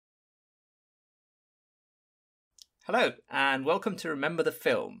Hello, and welcome to Remember the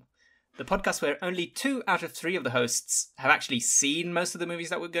Film, the podcast where only 2 out of 3 of the hosts have actually seen most of the movies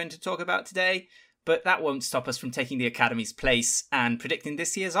that we're going to talk about today, but that won't stop us from taking the Academy's place and predicting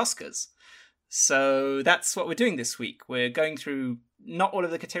this year's Oscars. So that's what we're doing this week. We're going through not all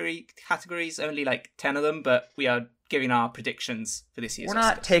of the categories, only like 10 of them, but we are giving our predictions for this year's Oscars. We're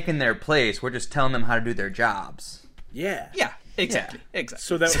not taking their place, we're just telling them how to do their jobs. Yeah, exactly.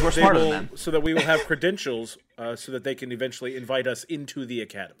 So that We're smarter than them. so that we will have credentials, so that they can eventually invite us into the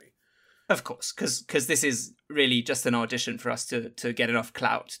Academy. Of course, because this is really just an audition for us to get enough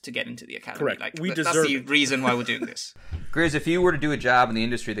clout to get into the Academy. Correct. Like, We that's deserve the it. reason why we're doing this. Grizz, if you were to do a job in the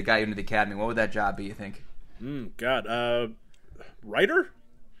industry that got you into the Academy, what would that job be, you think? Writer?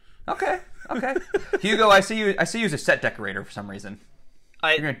 Okay. Hugo, I see you as a set decorator for some reason.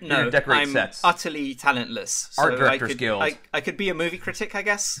 You're gonna decorate I'm sets. utterly talentless. Art so Directors Guild. I could be a movie critic, I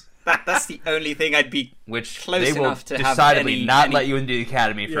guess. That's the only thing I'd be Which close they will enough to have decidedly not any... let you into the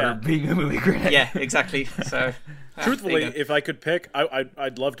Academy for Yeah. being a movie critic. Yeah, exactly. So, Truthfully, there you go. if I could pick,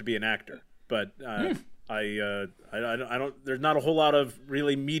 I'd love to be an actor, but I don't. There's not a whole lot of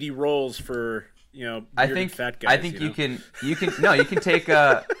really meaty roles for bearded fat guys. I think you can take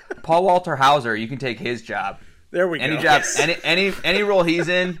Paul Walter Hauser. You can take his job. There we go. Any job, Yes. any role he's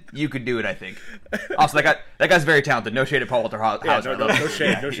in, you could do it. I think. Also, that guy's very talented. No shade at Paul Walter Hauser. Yeah, I love him. no shade,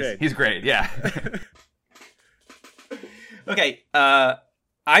 Yeah, no shade. He's great. Yeah. Okay,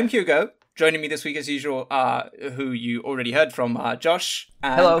 I'm Hugo. Joining me this week, as usual, who you already heard from, Josh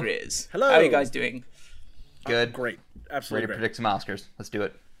and Hello. Grizz. Hello. How are you guys doing? Good. Great, Ready absolutely to great. predict some Oscars. Let's do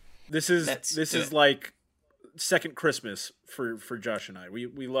it. This Let's is do it. like second Christmas for Josh and I.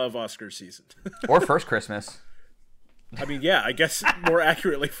 We love Oscar season. Or first Christmas. I mean, yeah, I guess more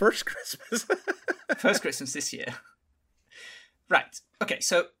accurately, first Christmas. First Christmas this year. Right. Okay,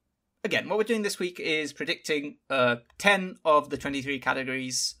 so again, what we're doing this week is predicting 10 of the 23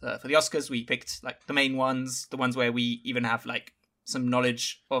 categories for the Oscars. We picked like the main ones, the ones where we even have like some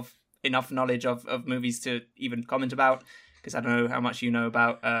enough knowledge of movies to even comment about, because I don't know how much you know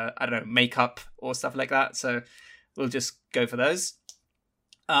about makeup or stuff like that. So we'll just go for those.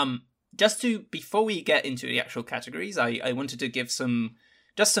 Before we get into the actual categories, I wanted to give some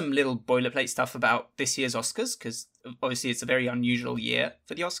little boilerplate stuff about this year's Oscars, because obviously it's a very unusual year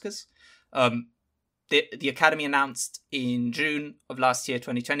for the Oscars. The Academy announced in June of last year,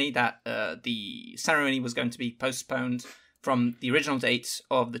 2020, that the ceremony was going to be postponed from the original date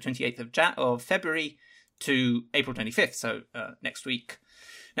of the 28th of February to April 25th, so next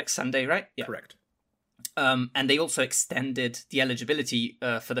Sunday, right? Yeah. Correct. And they also extended the eligibility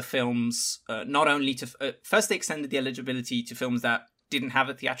for the films, not only to... first, they extended the eligibility to films that didn't have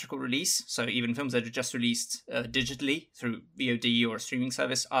a theatrical release, so even films that are just released digitally through VOD or a streaming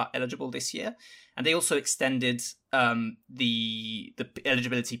service are eligible this year. And they also extended the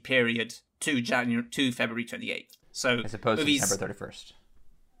eligibility period to February 28th. So As opposed movies, to December 31st.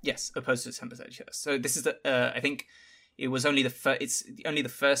 Yes, opposed to December 31st. So this is I think it was only it's only the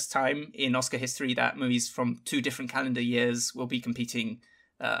first time in Oscar history that movies from 2 different calendar years will be competing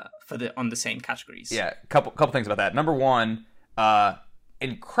on the same categories. Yeah, couple things about that. Number one,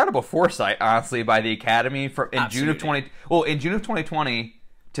 incredible foresight, honestly, by the Academy in June of 2020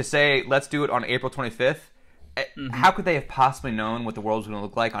 to say let's do it on April 25th. How could they have possibly known what the world was going to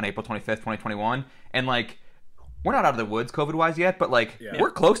look like on April 25th, 2021? And like, we're not out of the woods COVID-wise yet, but like we're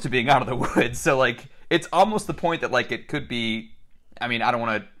close to being out of the woods. So like, it's almost the point that like it could be. I mean, I don't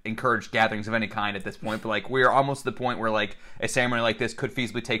want to encourage gatherings of any kind at this point, but like we're almost to the point where like a ceremony like this could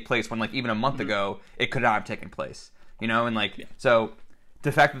feasibly take place when like even a month ago it could not have taken place. You know, and like so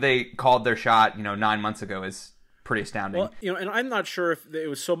the fact that they called their shot, 9 months ago is pretty astounding. Well, and I'm not sure if it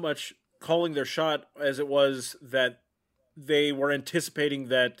was so much calling their shot as it was that they were anticipating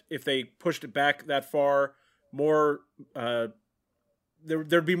that if they pushed it back that far, more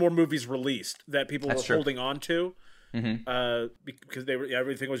there'd be more movies released that people were holding on to. Because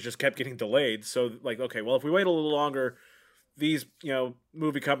everything was just kept getting delayed. So like, okay, well, if we wait a little longer, these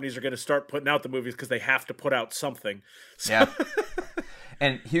movie companies are going to start putting out the movies because they have to put out something. So. Yeah.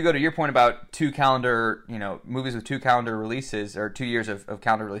 And Hugo, to your point about 2 calendar, movies with 2 calendar releases, or 2 years of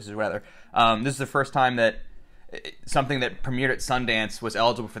calendar releases rather, this is the first time that something that premiered at Sundance was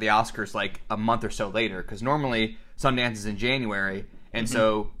eligible for the Oscars like a month or so later, because normally Sundance is in January, and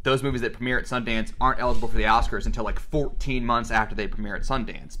so those movies that premiere at Sundance aren't eligible for the Oscars until like 14 months after they premiere at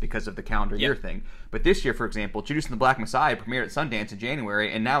Sundance because of the calendar year thing. But this year, for example, Judas and the Black Messiah premiered at Sundance in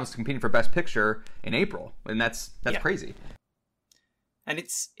January, and now it's competing for Best Picture in April, and that's crazy. And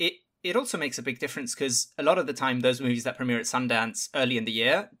it also makes a big difference because a lot of the time those movies that premiere at Sundance early in the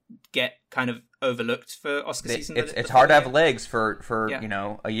year get kind of overlooked for Oscar season. It's hard to have legs for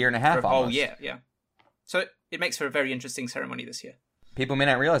a year and a half, for a almost. whole year, yeah. So it makes for a very interesting ceremony this year. People may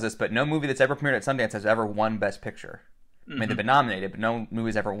not realize this, but no movie that's ever premiered at Sundance has ever won Best Picture. I mean, they've been nominated, but no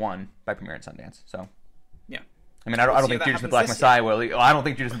movie's ever won by premiering at Sundance. So, yeah. I mean, I don't think Judas and the Black Messiah will. I don't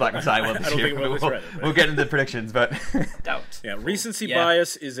think Judas and the Black Messiah will this year. We'll get into the predictions, but doubt. Yeah, recency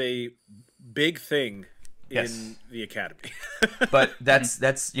bias is a big thing in the Academy. But that's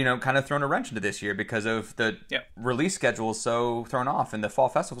kind of thrown a wrench into this year because of the release schedule is so thrown off, and the fall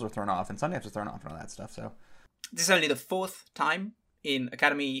festivals are thrown off, and Sundance was thrown off, and all that stuff. So this is only the 4th time in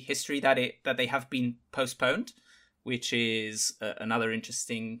Academy history that they have been postponed, which is another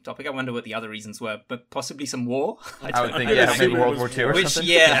interesting topic. I wonder what the other reasons were, but possibly some war. I would think, maybe World War II or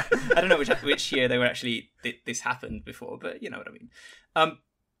something. Yeah, I don't know which year they were actually this happened before, but you know what I mean.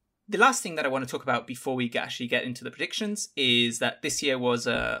 The last thing that I want to talk about before we actually get into the predictions is that this year was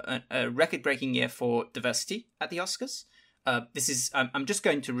a record-breaking year for diversity at the Oscars. I'm just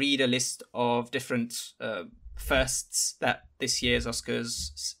going to read a list of different firsts that this year's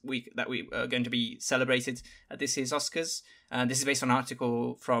Oscars we are going to be celebrated at this year's Oscars. And this is based on an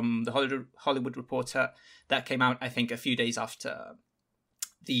article from the Hollywood Reporter that came out, I think, a few days after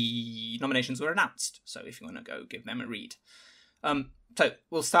the nominations were announced. So if you want to go give them a read. So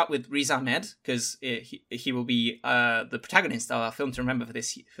we'll start with Riz Ahmed because he will be the protagonist of our film to remember for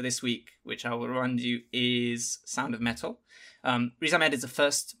this week, which I will remind you is Sound of Metal. Riz Ahmed is the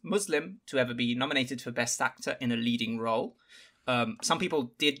first Muslim to ever be nominated for Best Actor in a leading role. Some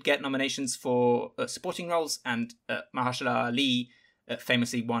people did get nominations for supporting roles, and Mahershala Ali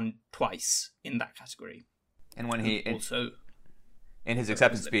famously won twice in that category. And when he also in his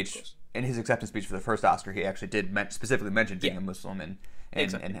acceptance speech. In his acceptance speech for the first Oscar, he actually did specifically mention being a Muslim and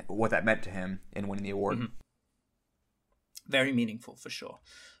what that meant to him in winning the award. Mm-hmm. Very meaningful, for sure.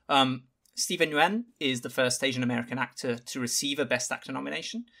 Steven Yeun is the first Asian American actor to receive a Best Actor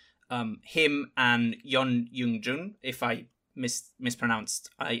nomination. Him and Yeon Young-jun, if I mispronounced,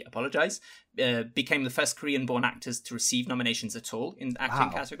 I apologize, became the first Korean-born actors to receive nominations at all in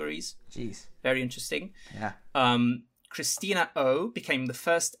acting categories. Jeez. Very interesting. Yeah. Christina Oh became the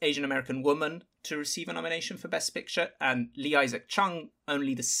first Asian American woman to receive a nomination for Best Picture, and Lee Isaac Chung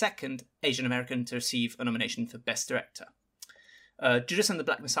only the second Asian American to receive a nomination for Best Director. Judas and the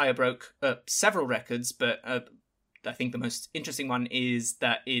Black Messiah broke several records, but I think the most interesting one is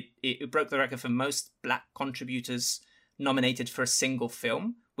that it broke the record for most black contributors nominated for a single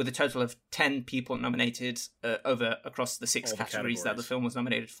film, with a total of 10 people nominated across the 6 categories that the film was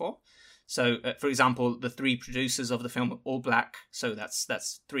nominated for. So, for example, the 3 producers of the film are all black, so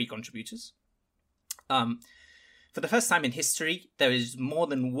that's 3 contributors. For the first time in history, there is more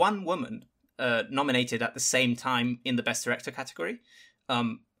than one woman nominated at the same time in the Best Director category.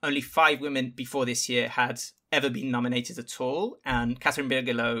 Only 5 women before this year had ever been nominated at all, and Catherine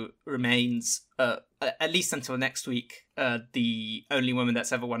Bigelow remains, at least until next week, the only woman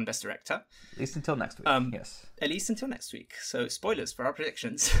that's ever won Best Director. At least until next week, yes. At least until next week. So, spoilers for our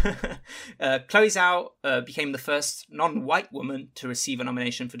predictions. Chloe Zhao became the first non-white woman to receive a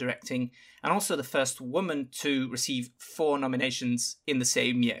nomination for directing, and also the first woman to receive 4 nominations in the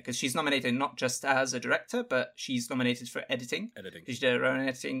same year, because she's nominated not just as a director, but she's nominated for editing. She did her own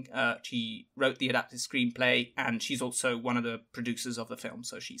editing. She wrote the adapted screenplay, and she's also one of the producers of the film,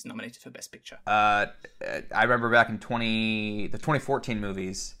 so she's nominated for Best Picture. I remember back in the 2014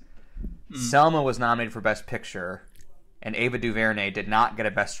 movies, Selma was nominated for Best Picture, and Ava DuVernay did not get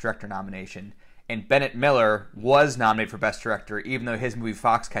a Best Director nomination. And Bennett Miller was nominated for Best Director, even though his movie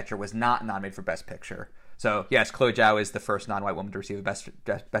Foxcatcher was not nominated for Best Picture. So, yes, Chloe Zhao is the first non-white woman to receive a Best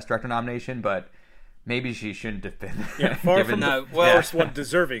Director nomination, but maybe she shouldn't have been. Yeah, far from the first one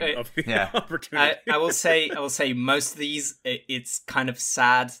deserving of the opportunity. I will say most of these, it's kind of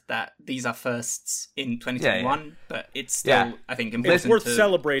sad that these are firsts in 2021, but it's still, I think, important. It's worth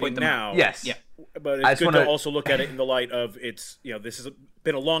celebrating now. Yes. Yeah. But it's good to also look at it in the light of this has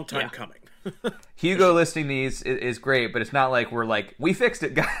been a long time coming. Hugo listing these is great, but it's not like we're like, we fixed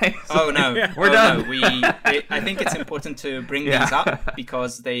it, guys. Oh, no. We're done. No. I think it's important to bring these up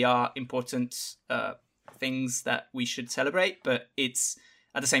because they are important things that we should celebrate, but it's,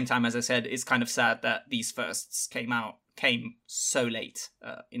 at the same time, as I said, it's kind of sad that these firsts came so late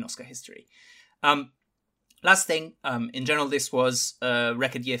in Oscar history. Last thing, in general, this was a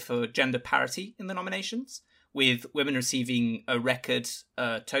record year for gender parity in the nominations, with women receiving a record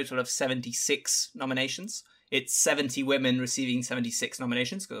total of 76 nominations. It's 70 women receiving 76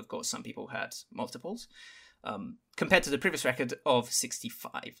 nominations, because, of course, some people had multiples. compared to the previous record of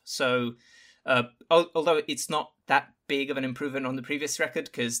 65. So, although it's not that big of an improvement on the previous record,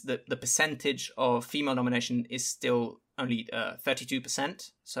 because the percentage of female nomination is still only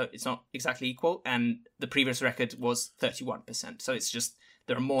 32%, so it's not exactly equal, and the previous record was 31%. So it's just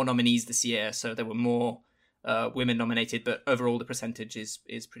there are more nominees this year, so there were more women nominated, but overall the percentage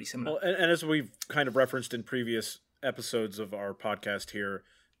is pretty similar. Well, and as we've kind of referenced in previous episodes of our podcast here,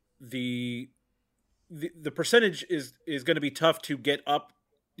 the percentage is going to be tough to get up,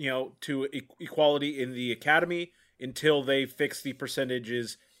 to equality in the Academy until they fix the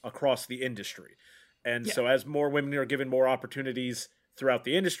percentages across the industry. And so as more women are given more opportunities throughout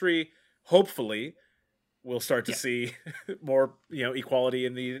the industry, hopefully we'll start to see more, equality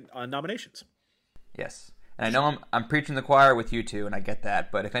in the nominations. Yes. And I know I'm preaching the choir with you two, and I get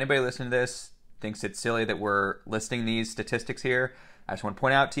that. But if anybody listening to this thinks it's silly that we're listing these statistics here, I just want to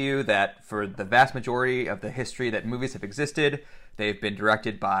point out to you that for the vast majority of the history that movies have existed, they've been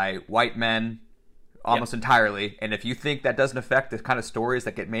directed by white men almost entirely. And if you think that doesn't affect the kind of stories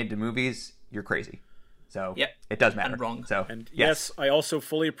that get made into movies, you're crazy. So it does matter. And wrong. So, and yes, I also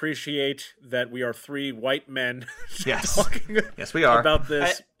fully appreciate that we are three white men talking yes, we are. about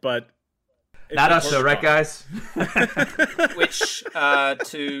this, but... Not us though, right, guys? Which,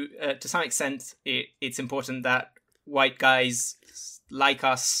 to some extent, it's important that white guys like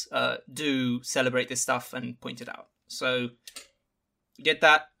us do celebrate this stuff and point it out. So, get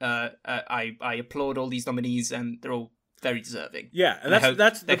that. I applaud all these nominees, and they're all very deserving. Yeah, and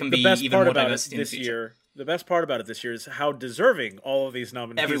that's the best part about it this year. The best part about it this year is how deserving all of these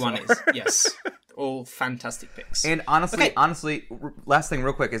nominees Everyone are. is, yes. All fantastic picks. And honestly, last thing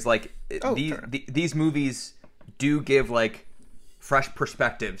real quick is like these movies do give like fresh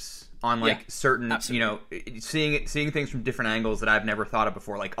perspectives on like certain, seeing things from different angles that I've never thought of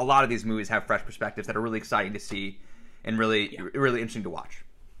before. Like a lot of these movies have fresh perspectives that are really exciting to see and really interesting to watch.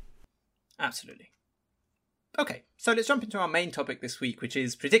 Absolutely. Okay, so let's jump into our main topic this week, which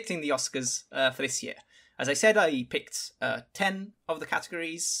is predicting the Oscars for this year. As I said, I picked 10 of the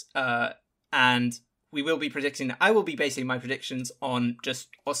categories, and we will be predicting. I will be basing my predictions on just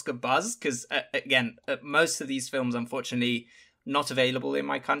Oscar buzz, because, again, most of these films, unfortunately, not available in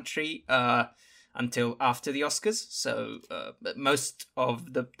my country until after the Oscars. So most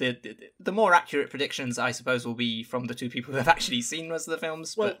of the more accurate predictions, I suppose, will be from the two people who have actually seen most of the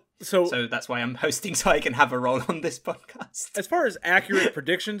films. Well, so that's why I'm hosting, so I can have a role on this podcast. As far as accurate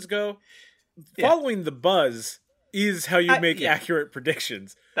predictions go, following the buzz is how you make accurate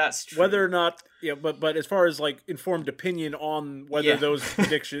predictions. That's true. Whether or not, but as far as like informed opinion on whether those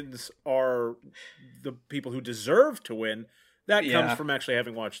predictions are the people who deserve to win, that comes from actually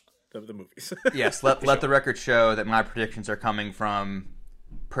having watched the movies. Yes, let the record show that my predictions are coming from,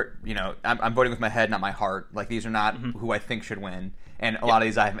 I'm voting with my head, not my heart. Like these are not who I think should win, and a lot of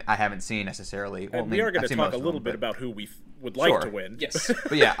these I haven't seen necessarily. And we are going to talk a little bit about who we would like to win. Yes,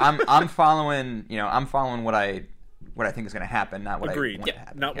 but I'm following. I'm following what I think is going to happen, not what I want to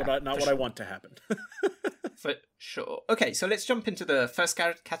happen. Not what I want to happen. For sure. Okay, so let's jump into the first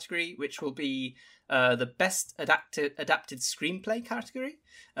category, which will be the best adapted screenplay category.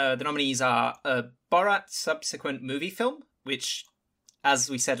 The nominees are Borat subsequent movie film, which, as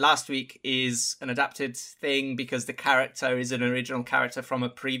we said last week, is an adapted thing because the character is an original character from a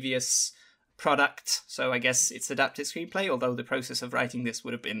previous product. So I guess it's adapted screenplay, although the process of writing this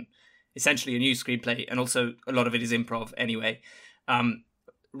would have been essentially a new screenplay, and also a lot of it is improv anyway.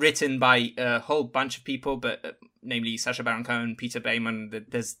 Written by a whole bunch of people, but namely Sacha Baron Cohen, Peter Bayman.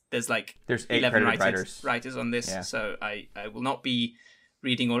 There's 11 writers on this, so I will not be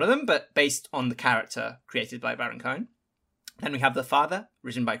reading all of them, but based on the character created by Baron Cohen. Then we have The Father,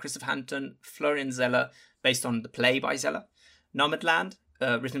 written by Christopher Hampton, Florian Zeller, based on the play by Zeller. Nomadland,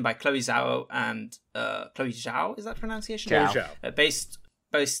 written by Chloe Zhao and Chloe Zhao, is that pronunciation? Zhao.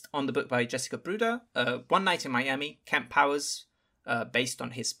 Based on the book by Jessica Bruder. One Night in Miami, Kemp Powers, based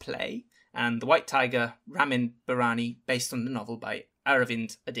on his play, and The White Tiger, Ramin Barani, based on the novel by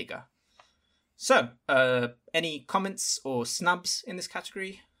Aravind Adiga. So, any comments or snubs in this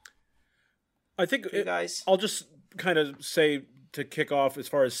category? I think guys? I'll just kind of say to kick off as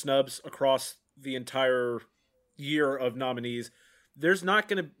far as snubs across the entire year of nominees, there's not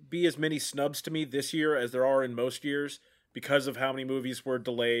going to be as many snubs to me this year as there are in most years because of how many movies were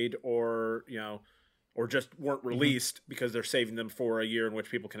delayed or just weren't released because they're saving them for a year in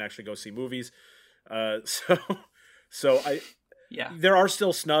which people can actually go see movies. There are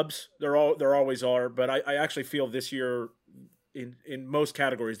still snubs. There always are, but I actually feel this year in most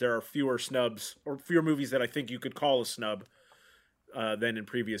categories there are fewer snubs or fewer movies that I think you could call a snub than in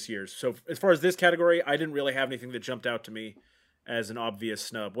previous years. So as far as this category, I didn't really have anything that jumped out to me as an obvious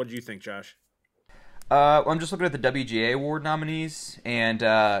snub. What did you think, Josh? I'm just looking at the WGA award nominees, and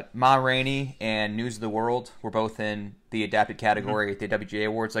Ma Rainey and News of the World were both in the adapted category at the WGA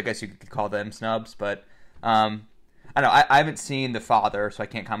awards. So I guess you could call them snubs, but I don't know. I haven't seen The Father, so I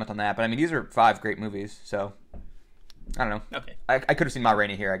can't comment on that. But I mean, these are 5 great movies, so I don't know. Okay. I could have seen Ma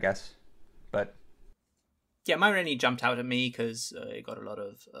Rainey here, I guess, but yeah, Ma Rainey jumped out at me because it got a lot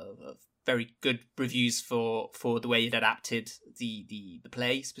of very good reviews for the way it adapted the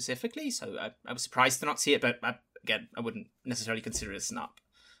play specifically. So I was surprised to not see it, but again, I wouldn't necessarily consider it a snub.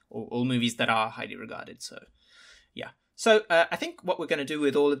 All movies that are highly regarded. So yeah. So I think what we're going to do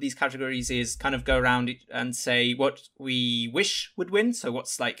with all of these categories is kind of go around and say what we wish would win. So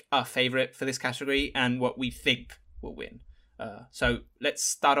what's like our favorite for this category and what we think will win. So let's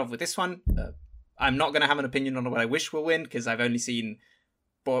start off with this one. I'm not going to have an opinion on what I wish will win because I've only seen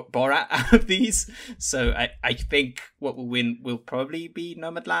Borat out of these, so I think what will win will probably be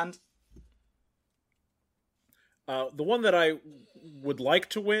Nomadland. The one that I would like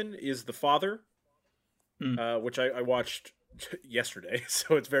to win is The Father, which I watched yesterday,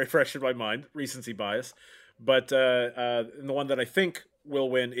 so it's very fresh in my mind, recency bias. But the one that I think will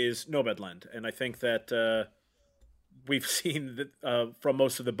win is Nomadland, and I think that we've seen that, from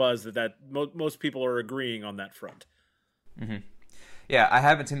most of the buzz that most people are agreeing on that front. Mm-hmm. Yeah, I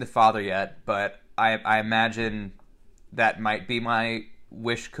haven't seen The Father yet, but I imagine that might be my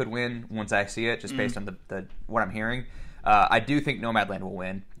wish could win once I see it, just based on the what I'm hearing. I do think Nomadland will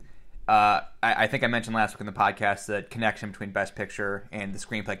win. I think I mentioned last week in the podcast the connection between Best Picture and the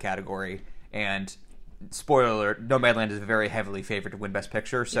screenplay category. And spoiler alert, Nomadland is very heavily favored to win Best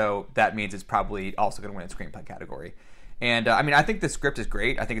Picture, so that means it's probably also going to win the screenplay category. And I mean, I think the script is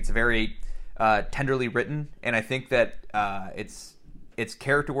great. I think it's very tenderly written, and I think that its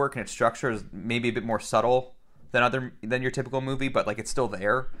character work and its structure is maybe a bit more subtle than your typical movie, but like it's still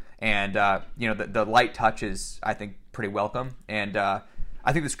there. And the light touch is, I think, pretty welcome. And I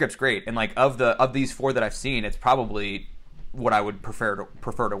think the script's great. And like of these 4 that I've seen, it's probably what I would prefer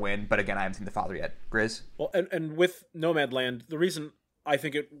to win. But again, I haven't seen The Father yet. Grizz? Well, and with Nomadland, the reason I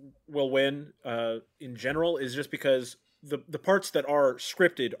think it will win in general is just because the parts that are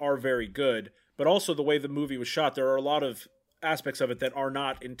scripted are very good, but also the way the movie was shot, there are a lot of aspects of it that are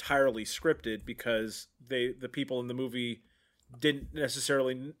not entirely scripted because the people in the movie didn't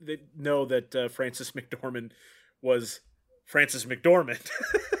necessarily know that Frances McDormand was Frances McDormand.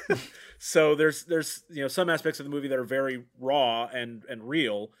 So there's some aspects of the movie that are very raw and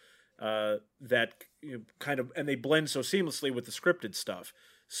real that kind of, and they blend so seamlessly with the scripted stuff.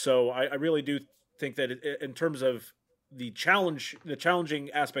 So I really do think that in terms of the challenging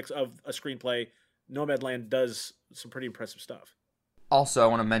aspects of a screenplay, Nomadland does some pretty impressive stuff. Also, I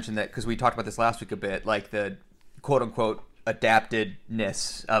want to mention that because we talked about this last week a bit, like the quote-unquote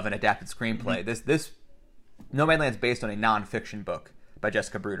adaptedness of an adapted screenplay. Mm-hmm. This Nomadland is based on a nonfiction book by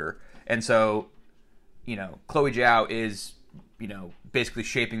Jessica Bruder, and so Chloe Zhao is basically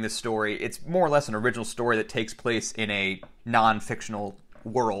shaping this story. It's more or less an original story that takes place in a non-fictional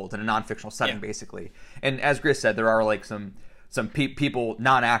world, in a non-fictional setting, basically. And as Grizz said, there are like some people,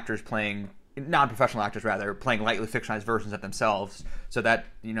 non-actors playing. Non-professional actors, rather, playing lightly fictionalized versions of themselves, so that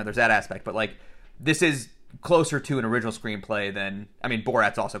there's that aspect. But like, this is closer to an original screenplay than, I mean,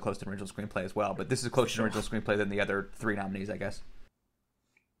 Borat's also close to an original screenplay as well, but this is closer to an original screenplay than the other 3 nominees, I guess.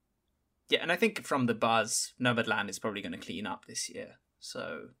 Yeah, and I think from the buzz, Nomadland is probably going to clean up this year.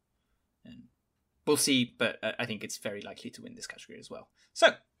 So we'll see, but I think it's very likely to win this category as well.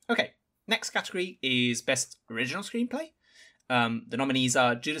 So, okay, next category is Best Original Screenplay. The nominees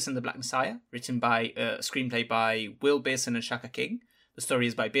are Judas and the Black Messiah, written by a screenplay by Will Beerson and Shaka King. The story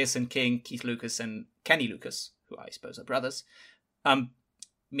is by Beerson, King, Keith Lucas, and Kenny Lucas, who I suppose are brothers.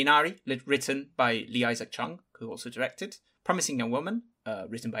 Minari, written by Lee Isaac Chung, who also directed. Promising Young Woman,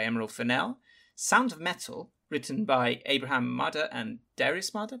 written by Emerald Fennell. Sound of Metal, written by Abraham Marder and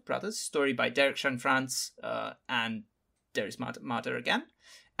Darius Marder, brothers. Story by Derek Schoenfrantz and Darius Marder again.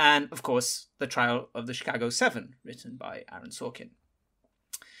 And, of course, The Trial of the Chicago 7, written by Aaron Sorkin.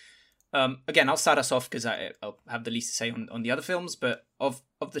 Again, I'll start us off because I'll have the least to say on the other films. But of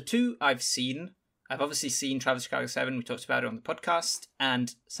the 2 I've seen, I've obviously seen Trial of the Chicago 7. We talked about it on the podcast.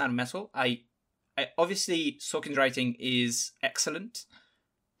 And Sound of Metal. I obviously, Sorkin's writing is excellent.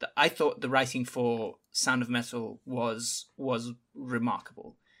 I thought the writing for Sound of Metal was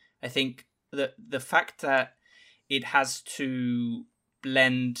remarkable. I think that the fact that it has to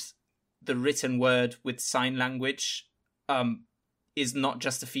blend the written word with sign language is not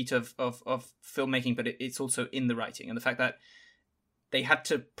just a feat of filmmaking, but it's also in the writing. And the fact that they had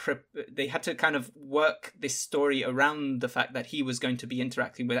to kind of work this story around the fact that he was going to be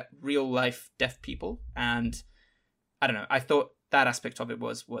interacting with real life deaf people, and I don't know. I thought that aspect of it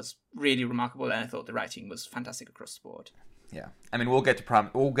was really remarkable, and I thought the writing was fantastic across the board. Yeah, I mean, we'll get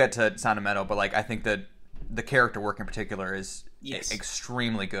to Sound of Metal, but like I think that the character work in particular is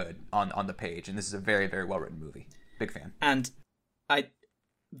extremely good on the page, and this is a very, very well written movie. Big fan, and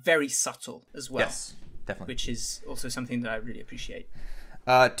very subtle as well. Yes, definitely, which is also something that I really appreciate.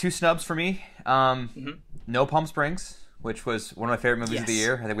 2 snubs for me. No Palm Springs, which was one of my favorite movies of the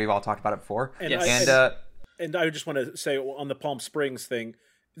year. I think we've all talked about it before. And I just want to say on the Palm Springs thing,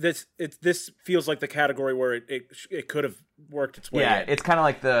 this feels like the category where it could have worked its way. Yeah, in. it's kind of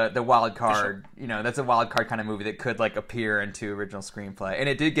like the wild card. Sure. You know, that's a wild card kind of movie that could like appear into original screenplay, and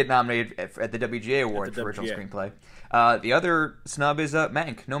it did get nominated at the WGA Award for original screenplay. The other snub is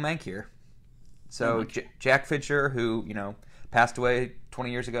Mank. No Mank here. So Jack Fincher, who passed away 20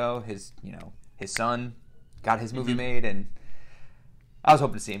 years ago, his son got his movie made, and I was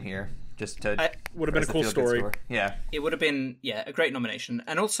hoping to see him here. Would have been a cool story. Yeah. It would have been, a great nomination.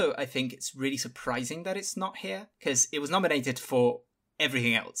 And also, I think it's really surprising that it's not here, because it was nominated for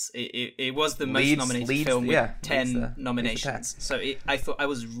everything else. It was the most nominated film with 10 nominations. So I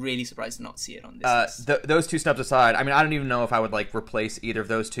was really surprised to not see it on this list. Those 2 snubs aside, I mean, I don't even know if I would like replace either of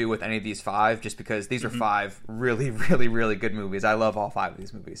those 2 with any of these 5, just because these are 5 really, really, really good movies. I love all 5 of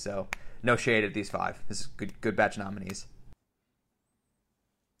these movies, so no shade at these 5. This is good batch of nominees.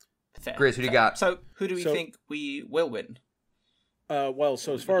 Fair, Grizz, who do you got? So, who do we think we will win?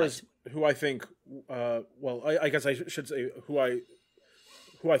 So as far as who I think, I guess I should say who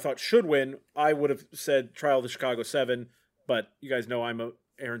I thought should win. I would have said Trial of the Chicago 7, but you guys know I'm a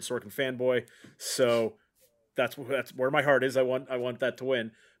Aaron Sorkin fanboy, so that's where my heart is. I want that to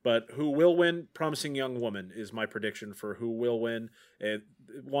win. But who will win? Promising Young Woman is my prediction for who will win. It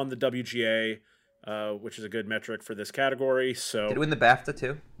won the WGA, which is a good metric for this category. So did it win the BAFTA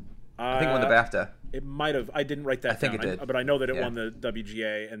too? I think it won the BAFTA. It might have. I didn't write that down. I think it did. But I know that it won the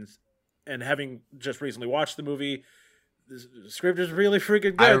WGA, and having just recently watched the movie, the script is really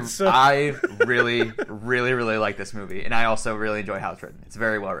freaking good. I really, really, really like this movie, and I also really enjoy how it's written. It's a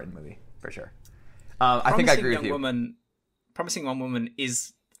very well written movie, for sure. I think I agree with you. Promising Young Woman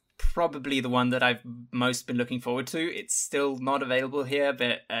is probably the one that I've most been looking forward to. It's still not available here,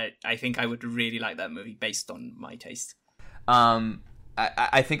 but I think I would really like that movie based on my taste.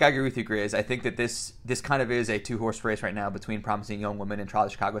 I think I agree with you, Grizz. I think that this kind of is a 2-horse race right now between Promising Young Woman and Trial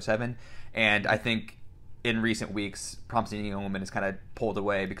of Chicago 7, and I think in recent weeks, Promising Young Woman has kind of pulled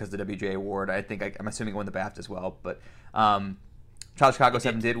away because of the WGA award. I'm assuming it won the BAFTA as well, but Trial of Chicago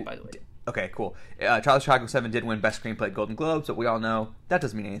 7 did. By the way. Okay, cool. Trial of Chicago 7 did win Best Screenplay at Golden Globes, but we all know that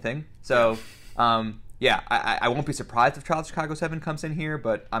doesn't mean anything. So, I won't be surprised if Trial of Chicago 7 comes in here,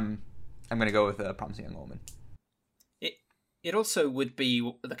 but I'm going to go with Promising Young Woman. It also would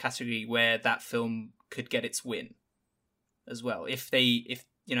be the category where that film could get its win as well.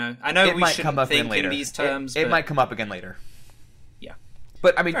 I know we shouldn't think in these terms. It might come up again later. Yeah.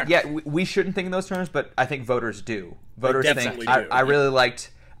 But, I mean, we shouldn't think in those terms, but I think voters do. Voters think, I really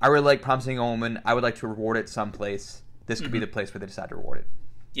liked Promising Young Woman. I would like to reward it someplace. This could be the place where they decide to reward it.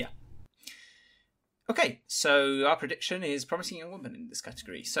 Yeah. Okay, so our prediction is Promising Young Woman in this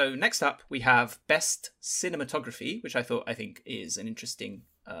category. So next up, we have Best Cinematography, which I think is an interesting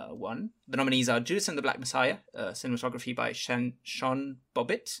one. The nominees are Judas and the Black Messiah, cinematography by Sean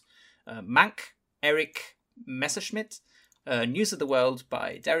Bobbitt, Mank, Eric Messerschmidt, News of the World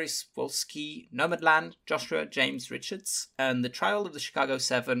by Darius Wolski, Nomadland, Joshua James Richards, and The Trial of the Chicago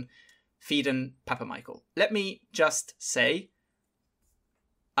 7, Pheidon Papamichael. Let me just say,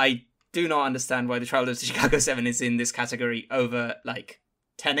 I do not understand why The Trial of the Chicago 7 is in this category over, like,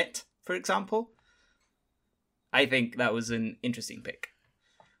 Tenet, for example. I think that was an interesting pick.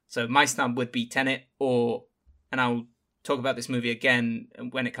 So my snub would be Tenet, and I'll talk about this movie again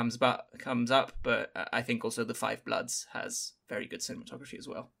when it comes up, but I think also The Five Bloods has very good cinematography as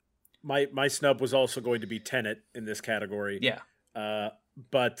well. My snub was also going to be Tenet in this category. Yeah.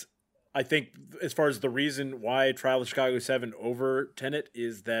 But I think as far as the reason why Trial of Chicago 7 over Tenet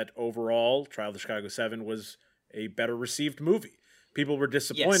is that overall Trial of Chicago 7 was a better received movie. People were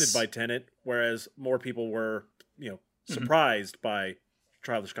disappointed by Tenet, whereas more people were, surprised by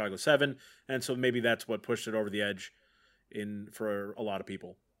Trial of Chicago 7, and so maybe that's what pushed it over the edge for a lot of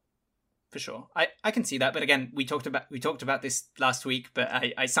people. For sure. I can see that, but again, we talked about this last week, but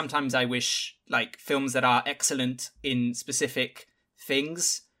I sometimes I wish like films that are excellent in specific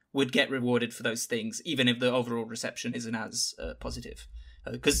things would get rewarded for those things, even if the overall reception isn't as positive.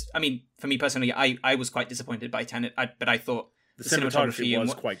 Because, for me personally, I was quite disappointed by Tenet, but I thought the cinematography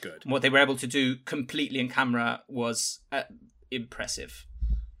was quite good. What they were able to do completely in camera was impressive.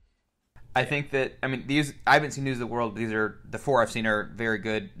 I think that, I mean, I haven't seen News of the World. These are, the 4 I've seen are very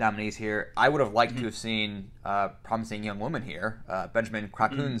good nominees here. I would have liked to have seen Promising Young Woman here, Benjamin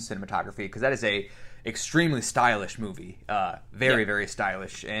Cracoon's cinematography, because that is a extremely stylish movie. Very, very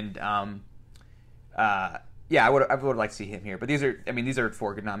stylish. And, I would have liked to see him here. But these are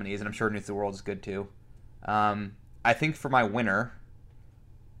 4 good nominees, and I'm sure News of the World is good too. I think for my winner,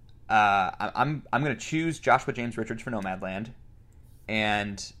 I'm going to choose Joshua James Richards for Nomadland,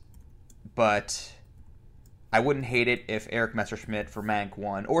 but I wouldn't hate it if Eric Messerschmidt for Mank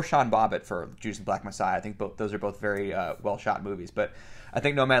won, or Sean Bobbitt for Judas and the Black Messiah. I think those are both very well shot movies. But I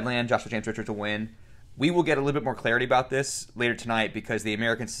think Nomadland, Joshua James Richards will win. We will get a little bit more clarity about this later tonight because the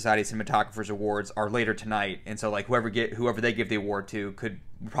American Society of Cinematographers Awards are later tonight, and so like whoever they give the award to could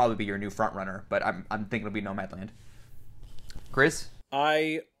probably be your new front runner. But I'm thinking it'll be Nomadland. Chris,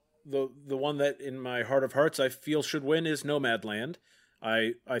 the one that in my heart of hearts I feel should win is Nomadland.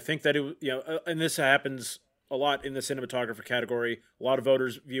 I think that and this happens a lot in the cinematographer category. A lot of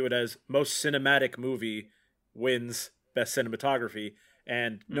voters view it as most cinematic movie wins best cinematography,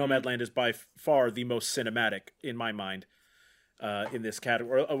 and Nomadland is by far the most cinematic in my mind in this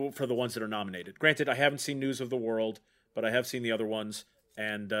category for the ones that are nominated. Granted, I haven't seen News of the World, but I have seen the other ones,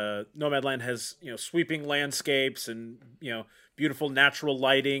 and Nomadland has sweeping landscapes and beautiful natural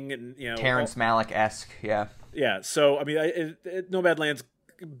lighting and Terrence Malick-esque, yeah. Yeah, so I mean, Nomadland's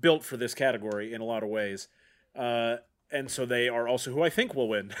built for this category in a lot of ways, and so they are also who I think will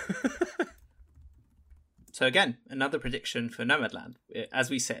win. So again, another prediction for Nomadland. As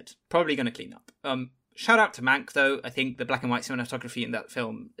we said, probably going to clean up. Shout out to Mank, though. I think the black and white cinematography in that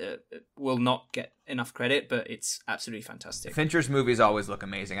film will not get enough credit, but it's absolutely fantastic. Fincher's movies always look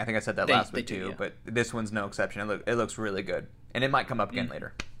amazing. I think I said that last week too, but this one's no exception. It looks really good, and it might come up again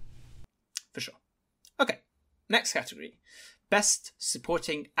later. For sure. Okay. Next category, Best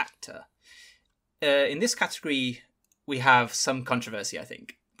Supporting Actor. In this category, we have some controversy, I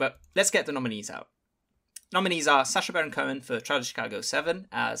think, but let's get the nominees out. Nominees are Sacha Baron Cohen for Trial of Chicago 7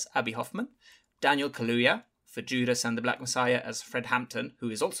 as Abby Hoffman, Daniel Kaluuya for Judas and the Black Messiah as Fred Hampton, who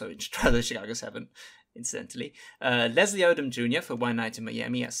is also in Trial of Chicago 7, incidentally, Leslie Odom Jr. for One Night in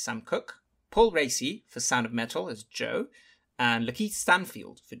Miami as Sam Cooke, Paul Raci for Sound of Metal as Joe, and Lakeith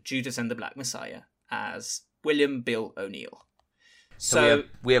Stanfield for Judas and the Black Messiah as William Bill O'Neill. So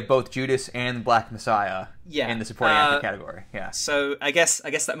we have both Judas and Black Messiah in the supporting actor category. Yeah. So I guess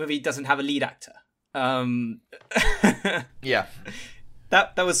that movie doesn't have a lead actor. Yeah.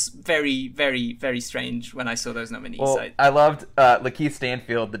 That was very, very, very strange when I saw those nominees. Well, I loved Lakeith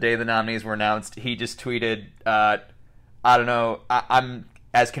Stanfield the day the nominees were announced. He just tweeted, I don't know, I'm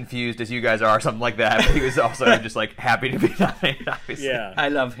as confused as you guys are, something like that. But he was also just like happy to be nominated, obviously. Yeah. I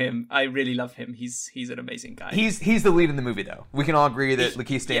love him. I really love him. He's an amazing guy. He's the lead in the movie, though. We can all agree that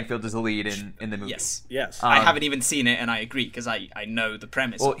Lakeith Stanfield is the lead in the movie. Yes. I haven't even seen it, and I agree because I know the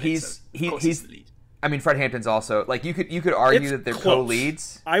premise. Well, of it, he's the lead. I mean, Fred Hampton's also like you could argue that they're close.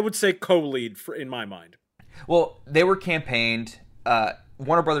 co-leads. I would say co-lead in my mind. Well, they were campaigned.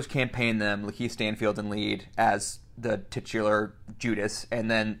 Warner Brothers campaigned them. Lakeith Stanfield in lead as the titular Judas,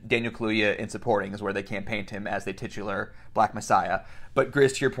 and then Daniel Kaluuya in supporting is where they campaigned him as the titular Black Messiah. But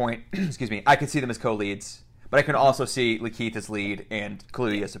Grizz, to your point, excuse me, I could see them as co-leads, but I can also see Lakeith as lead and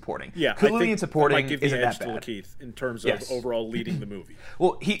Kaluuya supporting. Yeah, Kaluuya in supporting I might give the isn't edge that to bad. Lakeith in terms of overall leading the movie.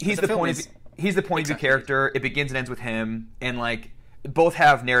 Well, he's the point of view character. It begins and ends with him, and like both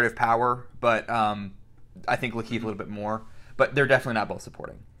have narrative power, but I think Lakeith a little bit more. But they're definitely not both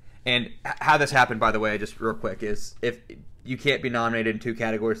supporting. And how this happened, by the way, just real quick, is if you can't be nominated in 2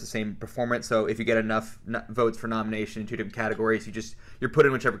 categories the same performance. So if you get enough votes for nomination in 2 different categories, you're put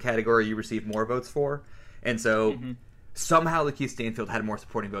in whichever category you receive more votes for. And so somehow Lakeith Stanfield had more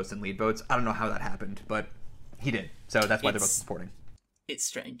supporting votes than lead votes. I don't know how that happened, but he did. So that's why they're both supporting. It's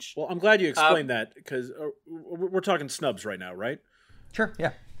strange. Well, I'm glad you explained that because we're talking snubs right now, right? Sure.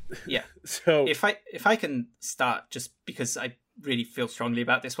 Yeah. Yeah. So if I can start, just because I really feel strongly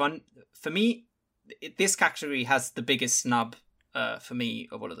about this one, for me, this category has the biggest snub for me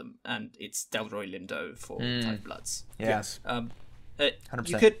of all of them, and it's Delroy Lindo for Five Bloods. Yes. 100%.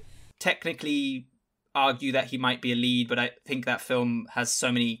 You could technically argue that he might be a lead, but I think that film has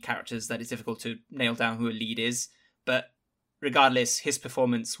so many characters that it's difficult to nail down who a lead is. But regardless, his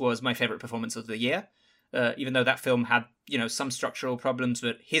performance was my favorite performance of the year. Even though that film had, some structural problems,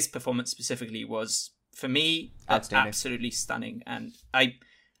 but his performance specifically was, for me, absolutely stunning. And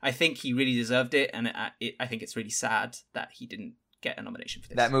I think he really deserved it, and I think it's really sad that he didn't get a nomination for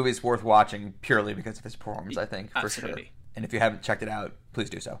this. That movie's worth watching purely because of his performance, I think, for absolutely. sure. And if you haven't checked it out, please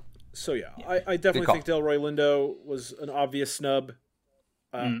do so. So yeah. I definitely think Delroy Lindo was an obvious snub.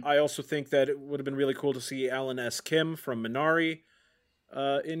 I also think that it would have been really cool to see Alan S. Kim from Minari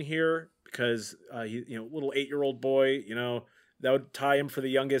in here, because little 8-year-old boy, that would tie him for the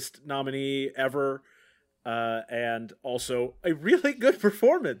youngest nominee ever, and also a really good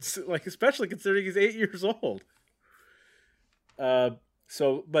performance, like especially considering he's 8 years old. But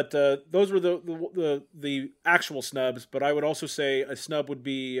those were the actual snubs. But I would also say a snub would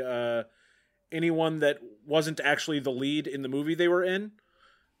be anyone that wasn't actually the lead in the movie they were in.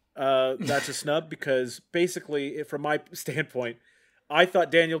 That's a snub, because basically, from my standpoint, I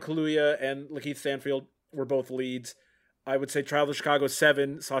thought Daniel Kaluuya and Lakeith Stanfield were both leads. I would say Trial of Chicago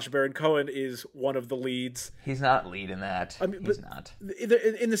 7, Sacha Baron Cohen is one of the leads. He's not lead in that. I mean, he's not.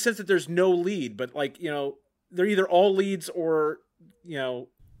 In the sense that there's no lead, but they're either all leads or, Yeah,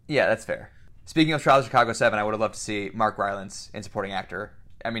 that's fair. Speaking of Trial of Chicago 7, I would have loved to see Mark Rylance in supporting actor.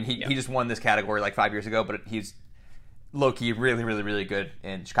 I mean, he just won this category like 5 years ago, but he's low-key really, really, really good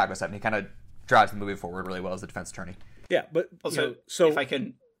in Chicago 7. He kind of drives the movie forward really well as the defense attorney. Yeah, but also, so if I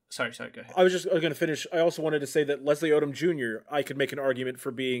can... Sorry, go ahead. I was just going to finish. I also wanted to say that Leslie Odom Jr., I could make an argument for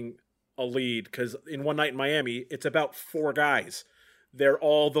being a lead, because in One Night in Miami, it's about 4 guys. They're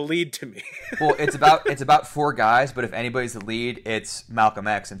all the lead to me. Well, it's about 4 guys, but if anybody's the lead, it's Malcolm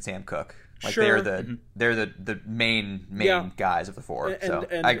X and Sam Cooke. Like, sure. They're the main guys of the 4. So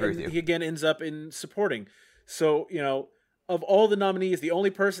I agree with you. He again ends up in supporting. So, of all the nominees, the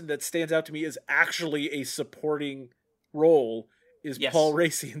only person that stands out to me is actually a supporting role is Paul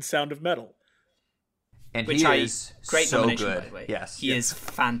Raci in Sound of Metal. And he is great so nomination, good. By the way. Yes. He is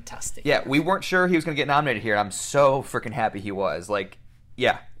fantastic. Yeah, we weren't sure he was going to get nominated here, and I'm so freaking happy he was. Like,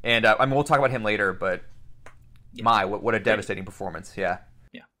 yeah. And we'll talk about him later, but what a devastating performance. Yeah.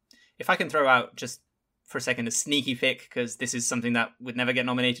 Yeah. If I can throw out just for a second a sneaky pick, because this is something that would never get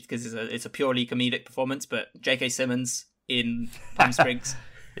nominated because it's a purely comedic performance, but J.K. Simmons in Palm Springs.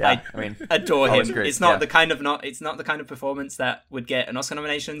 Yeah, I mean, adore him. It's not the kind of performance that would get an Oscar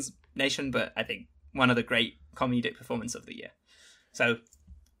nomination, but I think one of the great comedic performances of the year. So,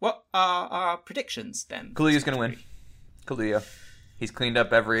 what are our predictions then? Kaluuya's going to win. Kaluuya. He's cleaned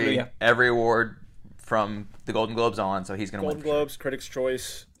up every award from the Golden Globes on, so he's going to win. Golden Globes, Critics'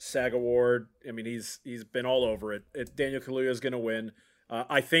 Choice, SAG Award. I mean, he's been all over it. Daniel Kaluuya is going to win.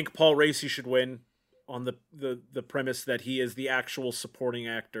 I think Paul Raci should win, on the premise that he is the actual supporting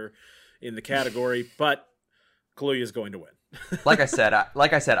actor in the category, but Kaluuya is going to win. like I said,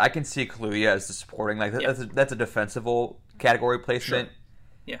 I can see Kaluuya as the supporting. Like that's a defensible category placement. Sure.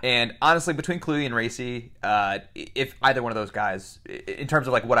 Yeah. And honestly, between Kaluuya and Raci, if either one of those guys, in terms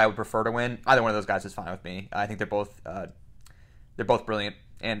of like what I would prefer to win, either one of those guys is fine with me. I think they're both brilliant,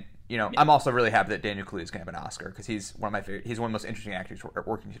 and I'm also really happy that Daniel Kaluuya is going to have an Oscar, because he's one of my favorite. He's one of the most interesting actors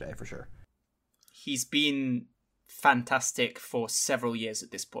working today for sure. He's been fantastic for several years at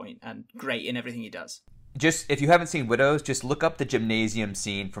this point, and great in everything he does. Just, if you haven't seen Widows, just look up the gymnasium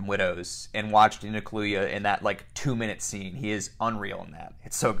scene from Widows and watch Daniel Kaluuya in that 2-minute scene. He is unreal in that.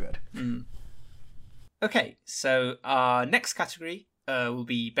 It's so good. Mm. Okay, so our next category will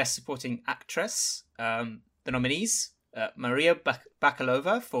be Best Supporting Actress. The nominees, Maria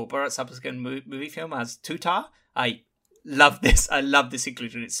Bakalova for Borat Subsequent movie film as Tutar. I love this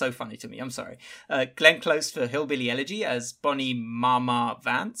inclusion. It's so funny to me. I'm sorry. Glenn Close for Hillbilly Elegy as Bonnie Mama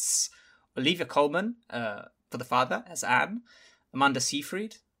Vance. Olivia Colman for The Father as Anne. Amanda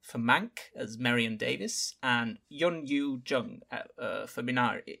Seyfried for Mank as Marion Davis. And Yeon Yu Jung for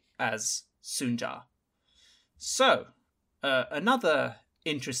Minari as Sunja. So, another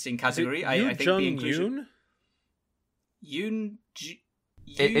interesting category. I think the inclusion...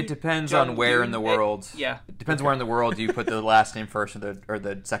 It depends on where in the world. It depends where in the world you put the last name first or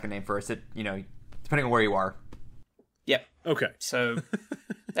the second name first. Depending on where you are. Yep. Okay. So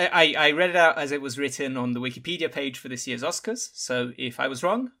I read it out as it was written on the Wikipedia page for this year's Oscars. So if I was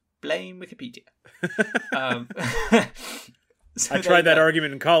wrong, blame Wikipedia. I tried that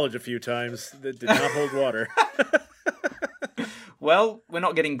argument in college a few times. That did not hold water. Well, we're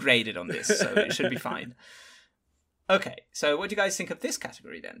not getting graded on this, so it should be fine. Okay, so what do you guys think of this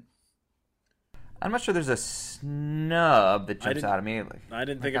category then? I'm not sure there's a snub that jumps out at me. I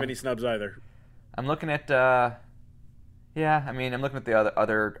didn't think of any snubs either. I'm looking at, I'm looking at the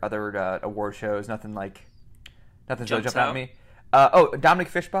other award shows. Nothing's really jumping out at me. Dominic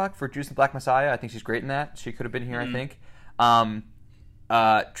Fishbach for Judas and the Black Messiah. I think she's great in that. She could have been here, I think.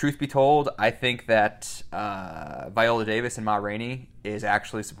 Truth be told, I think that Viola Davis and Ma Rainey is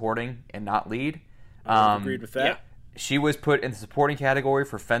actually supporting and not lead. I agreed with that. Yeah. She was put in the supporting category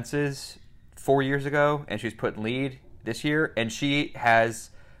for Fences 4 years ago, and she was put in lead this year, and she has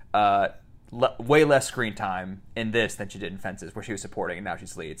way less screen time in this than she did in Fences, where she was supporting, and now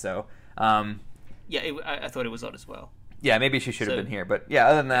she's lead. So, I thought it was odd as well. Yeah, maybe she should have been here, but yeah,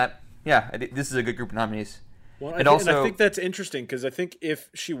 other than that, this is a good group of nominees. Well, and I think that's interesting because I think if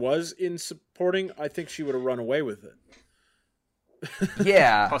she was in supporting, I think she would have run away with it.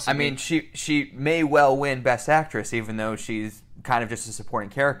 Yeah, possibly. I mean, she may well win Best Actress, even though she's kind of just a supporting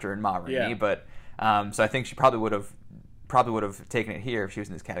character in Ma Rainey. Yeah. But so I think she probably would have taken it here if she was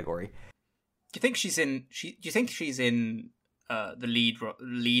in this category. Do you think she's in? Do you think she's in the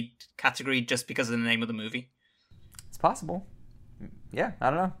lead category just because of the name of the movie? It's possible. Yeah, I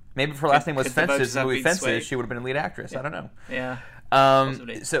don't know. Maybe if her last name was Fences, the movie Fences, swayed? She would have been a lead actress. Yeah. I don't know. Yeah.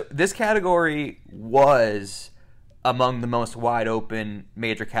 So this category was among the most wide open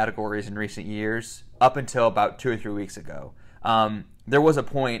major categories in recent years, up until about 2 or 3 weeks ago. There was a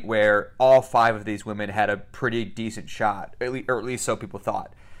point where all 5 of these women had a pretty decent shot, or at least so people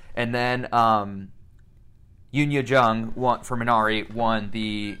thought. And then Yoon Yuh-jung for Minari won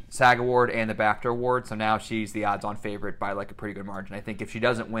the SAG Award and the BAFTA Award, so now she's the odds-on favorite by like a pretty good margin. I think if she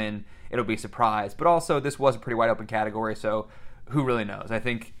doesn't win, it'll be a surprise. But also, this was a pretty wide-open category, so who really knows? I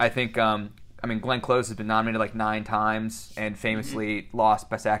think Glenn Close has been nominated like 9 times and famously lost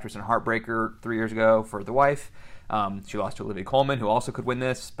Best Actress in Heartbreaker 3 years ago for The Wife. She lost to Olivia Colman, who also could win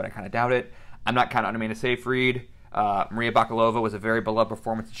this, but I kind of doubt it. I'm not counting on Amanda Seyfried. Maria Bakalova was a very beloved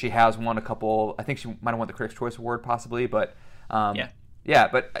performance. She has won a couple. I think she might have won the Critics' Choice Award, possibly. But So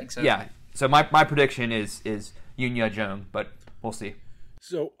my prediction is Yoon Yuh-jung, but we'll see.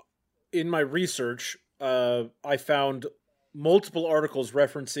 So, in my research, I found multiple articles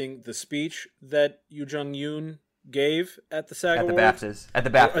referencing the speech that Yoo Jung-yoon gave at the SAG Awards. At the BAFTAs. At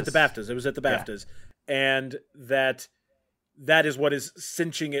the BAFTAs. It was at the BAFTAs. Yeah. And that is what is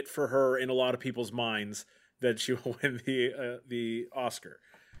cinching it for her in a lot of people's minds, that she will win the Oscar.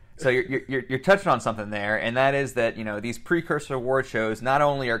 So you're touching on something there, and that is that, you know, these precursor award shows not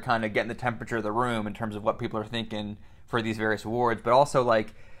only are kind of getting the temperature of the room in terms of what people are thinking for these various awards, but also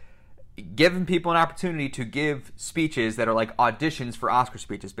like giving people an opportunity to give speeches that are like auditions for Oscar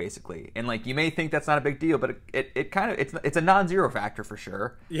speeches, basically. And like, you may think that's not a big deal, but it kind of it's a non-zero factor for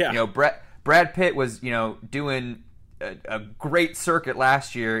sure. Yeah. You know, Brad Pitt was, you know, doing a great circuit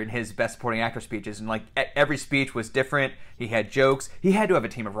last year in his Best Supporting Actor speeches, and like every speech was different. He had jokes. He had to have a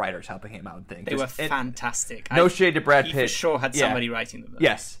team of writers helping him out and things. They were fantastic. No shade to Brad Pitt. He for sure had somebody writing them. Though.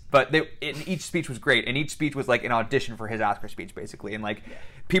 Yes, but each speech was great, and each speech was like an audition for his Oscar speech, basically. And like,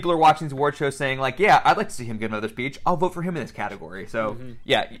 people are watching these award shows saying like, yeah, I'd like to see him give another speech. I'll vote for him in this category. So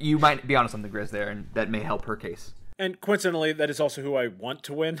yeah, you might be onto something, Grizz, there, and that may help her case. And coincidentally, that is also who I want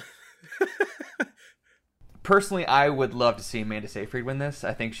to win. Personally, I would love to see Amanda Seyfried win this.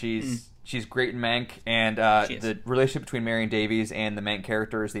 I think she's great in Mank, and the relationship between Marion Davies and the Mank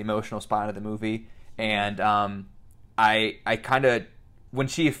character is the emotional spine of the movie. And I kind of, when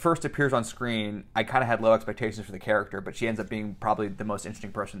she first appears on screen, I kind of had low expectations for the character, but she ends up being probably the most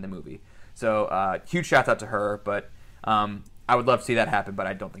interesting person in the movie. So huge shouts out to her, but I would love to see that happen, but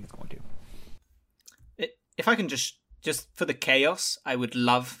I don't think it's going to. If I can just for the chaos, I would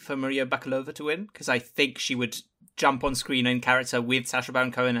love for Maria Bakalova to win, because I think she would jump on screen in character with Sacha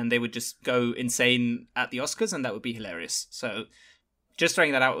Baron Cohen and they would just go insane at the Oscars, and that would be hilarious. So just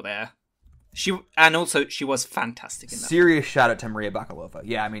throwing that out there. She was fantastic in that. Serious shout out to Maria Bakalova.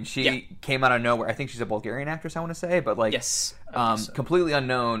 Yeah, I mean, she came out of nowhere. I think she's a Bulgarian actress, I want to say, but like, completely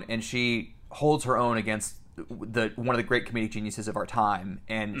unknown, and she holds her own against one of the great comedic geniuses of our time,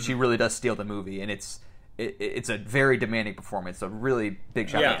 and she really does steal the movie, and it's a very demanding performance, so really big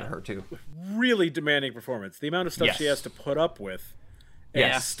shout out to her too. Really demanding performance. The amount of stuff she has to put up with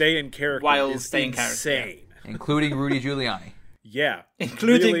and stay in character is insane. Including Rudy Giuliani. Yeah.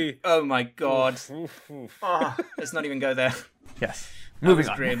 Including really... Oh my god. Let's not even go there. Yes. Moving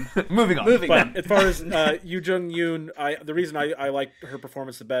on. Moving on. But as far as Yoo Jung-yoon, the reason I like her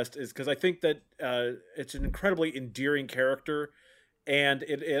performance the best is because I think that it's an incredibly endearing character. And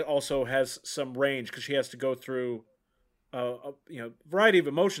it also has some range because she has to go through a variety of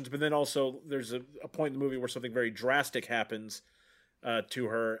emotions, but then also there's a point in the movie where something very drastic happens to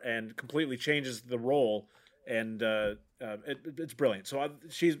her and completely changes the role, and it's brilliant. So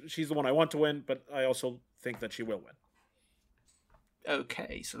she's the one I want to win, but I also think that she will win.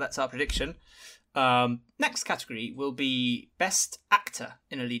 Okay, so that's our prediction. Next category will be Best Actor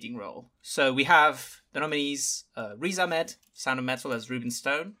in a Leading Role. So we have the nominees Riz Ahmed, Sound of Metal, as Ruben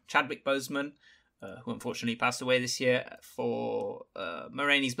Stone, Chadwick Boseman, who unfortunately passed away this year, for Ma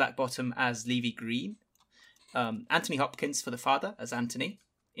Rainey's Black Bottom as Levy Green, Anthony Hopkins for The Father as Anthony,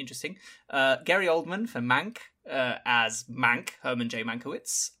 interesting. Gary Oldman for Mank as Mank, Herman J.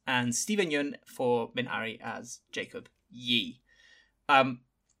 Mankiewicz, and Steven Yeun for Minari as Jacob Yi.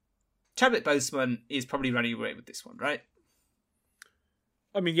 Chadwick Boseman is probably running away with this one, right?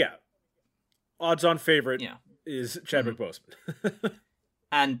 I mean, yeah. Odds-on favorite is Chadwick Boseman.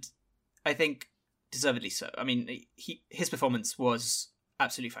 And I think deservedly so. I mean, his performance was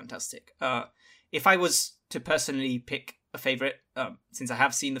absolutely fantastic. If I was to personally pick a favorite, since I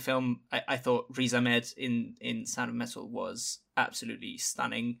have seen the film, I thought Riz Ahmed in Sound of Metal was absolutely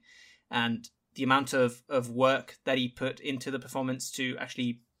stunning. And the amount of work that he put into the performance to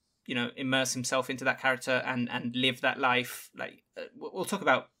actually, immerse himself into that character and live that life. Like, we'll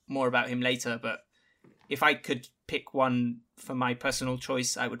talk more about him later, but if I could pick one for my personal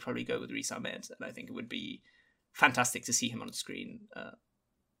choice, I would probably go with Riz Ahmed, and I think it would be fantastic to see him on the screen,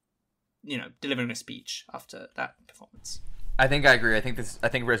 delivering a speech after that performance. I think I agree. I think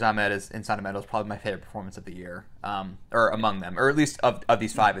Riz Ahmed in Sound of Metal is probably my favorite performance of the year, or among them, or at least of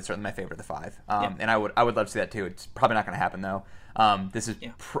these five. It's certainly my favorite of the five. And I would love to see that too. It's probably not going to happen though. This is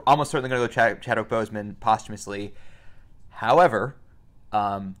almost certainly going to go Chadwick Boseman posthumously. However,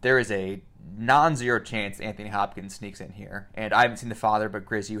 there is a non-zero chance Anthony Hopkins sneaks in here, and I haven't seen The Father, but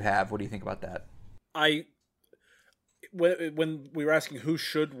Grizz, you have. What do you think about that? When we were asking who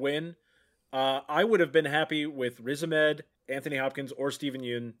should win, I would have been happy with Riz Ahmed, Anthony Hopkins, or Steven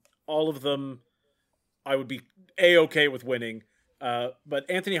Yeun. All of them, I would be A-okay with winning. But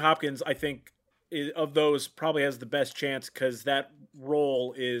Anthony Hopkins, I think, of those, probably has the best chance because that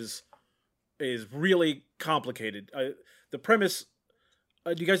role is really complicated. The premise...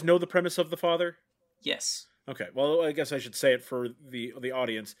 do you guys know the premise of The Father? Yes. Okay. Well, I guess I should say it for the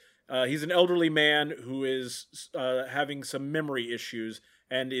audience. He's an elderly man who is having some memory issues,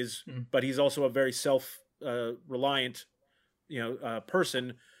 and but he's also a very self-reliant,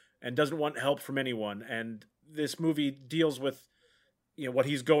 person, and doesn't want help from anyone. And this movie deals with, what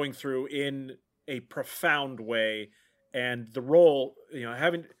he's going through in a profound way, and the role,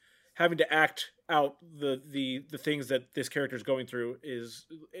 having to act out the things that this character is going through is,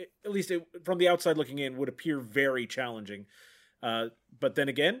 at least from the outside looking in, would appear very challenging. But then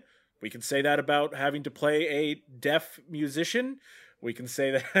again, we can say that about having to play a deaf musician. We can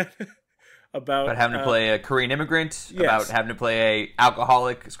say that about having to play a Korean immigrant, yes. About having to play a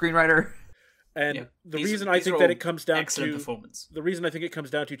alcoholic screenwriter. And the reason I think that it comes down to performance. The reason I think it comes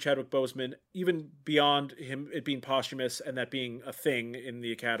down to Chadwick Boseman, even beyond it being posthumous and that being a thing in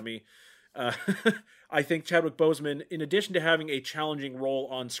the Academy, I think Chadwick Boseman, in addition to having a challenging role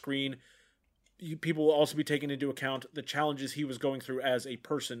on screen, people will also be taking into account the challenges he was going through as a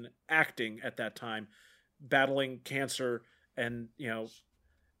person acting at that time, battling cancer, and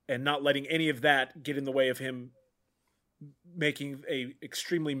and not letting any of that get in the way of him making a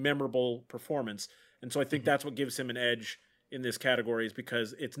extremely memorable performance. And so I think that's what gives him an edge in this category, is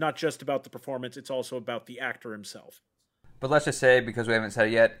because it's not just about the performance, it's also about the actor himself. But let's just say, because we haven't said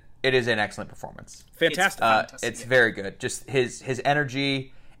it yet, it is an excellent performance. Fantastic. It's very good. Just his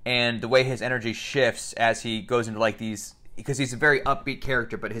energy and the way his energy shifts as he goes into like these, because he's a very upbeat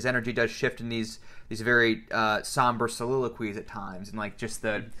character, but his energy does shift in these very somber soliloquies at times, and like just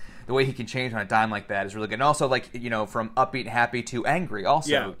the way he can change on a dime like that is really good. And also, like, from upbeat, happy to angry,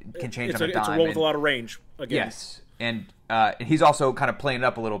 also can change on a dime. It's a role with a lot of range. Again. Yes, and he's also kind of playing it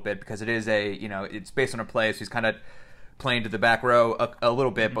up a little bit because it is it's based on a play, so he's kind of playing to the back row a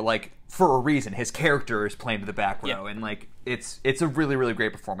little bit, but like for a reason. His character is playing to the back row, and like it's a really, really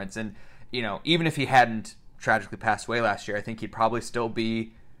great performance. And even if he hadn't tragically passed away last year, I think he'd probably still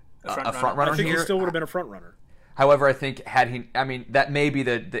be a front runner. I think here. he still would have been a front runner. However, I think that may be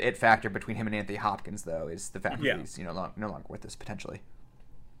the it factor between him and Anthony Hopkins, though, is the fact that he's no longer with us potentially.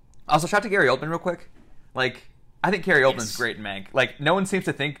 Also, shout out to Gary Oldman real quick. Like, I think Gary Oldman's great in Mank. Like, no one seems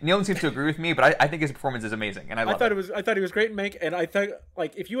to agree with me, but I think his performance is amazing, and I thought he was great in Mank, and I thought,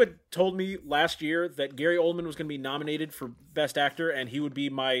 like, if you had told me last year that Gary Oldman was going to be nominated for Best Actor and he would be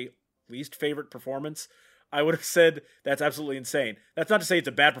my least favorite performance, I would have said that's absolutely insane. That's not to say it's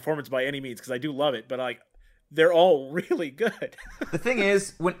a bad performance by any means, because I do love it, but like, they're all really good. The thing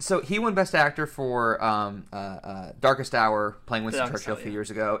is, he won Best Actor for Darkest Hour, playing Winston Churchill a few years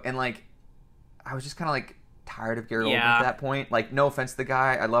ago, and like, I was just kind of like tired of Gary Oldman at that point. Like, no offense to the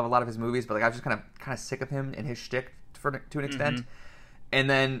guy, I love a lot of his movies, but like, I was just kind of sick of him and his shtick to an extent. And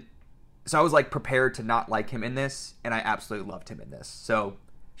then, so I was like prepared to not like him in this, and I absolutely loved him in this. So,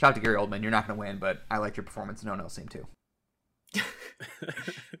 shout out to Gary Oldman. You're not going to win, but I liked your performance. No one else seemed to.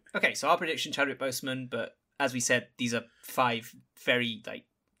 Okay, so our prediction: Chadwick Boseman, but as we said, these are 5 very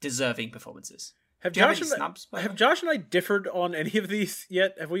deserving performances. Have Do you have Josh any and snubs? have Josh and I differed on any of these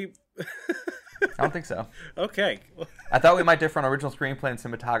yet? Have we? I don't think so. Okay. I thought we might differ on original screenplay and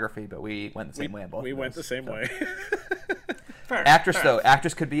cinematography, but we went the same way on both. We went the same way. Actress, though.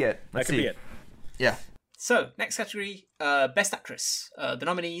 Actress could be it. Let's that could see. be it. Yeah. So, next category, Best Actress. The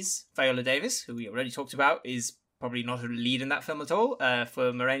nominees, Viola Davis, who we already talked about, is probably not a lead in that film at all,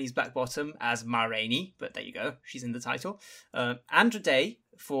 for Ma Rainey's Black Bottom as Ma Rainey, but there you go, she's in the title. Andra Day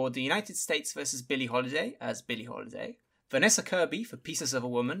for The United States versus Billie Holiday as Billie Holiday. Vanessa Kirby for Pieces of a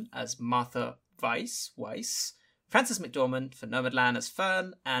Woman as Martha Weiss. Frances McDormand for Nomadland as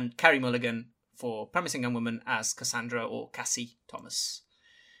Fern, and Carey Mulligan for Promising Young Woman as Cassandra or Cassie Thomas.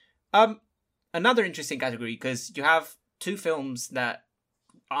 Another interesting category, because you have two films that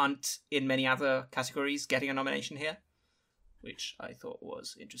aren't in many other categories getting a nomination here, which I thought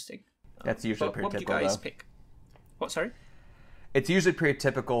was interesting. That's usually pretty what typical, would you guys though. pick? What, sorry? It's usually pretty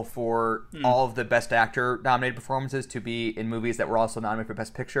typical for all of the Best Actor nominated performances to be in movies that were also nominated for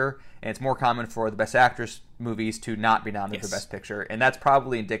Best Picture, and it's more common for the Best Actress movies to not be nominated for Best Picture, and that's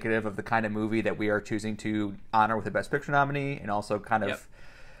probably indicative of the kind of movie that we are choosing to honor with a Best Picture nominee, and also kind of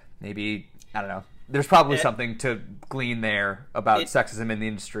maybe, I don't know, there's probably something to glean there about sexism in the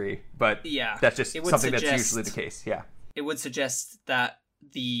industry, but that's just something that's usually the case. Yeah, it would suggest that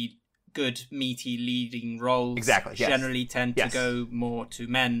the good, meaty leading roles yes. generally tend to go more to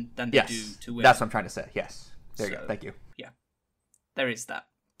men than they do to women. That's what I'm trying to say. Yes. There you go. Thank you. Yeah. There is that.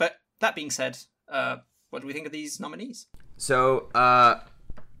 But that being said, what do we think of these nominees? So,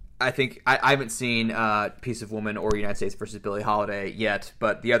 I think I haven't seen Piece of Woman or United States versus Billie Holiday yet,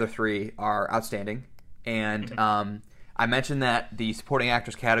 but the other three are outstanding. And I mentioned that the supporting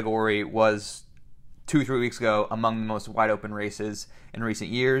actress category was 2-3 weeks ago among the most wide open races in recent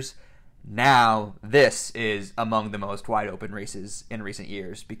years. Now this is among the most wide open races in recent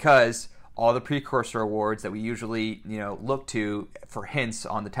years, because all the precursor awards that we usually look to for hints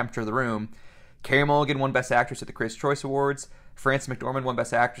on the temperature of the room. Carey Mulligan won Best Actress at the Critics' Choice Awards. Frances McDormand won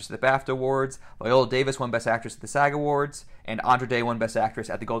Best Actress at the BAFTA Awards. Viola Davis won Best Actress at the SAG Awards. And Andra Day won Best Actress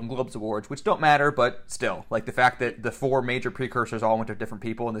at the Golden Globes Awards, which don't matter, but still. Like, the fact that the four major precursors all went to different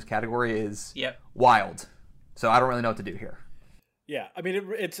people in this category is wild. So I don't really know what to do here. Yeah, I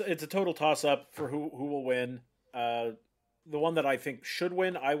mean, it's a total toss-up for who will win. The one that I think should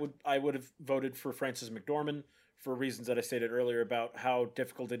win, I would have voted for Frances McDormand for reasons that I stated earlier about how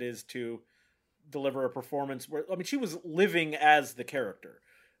difficult it is to deliver a performance where, I mean, she was living as the character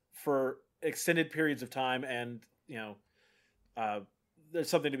for extended periods of time, and there's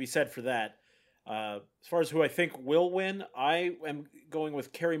something to be said for that. As far as who I think will win, I am going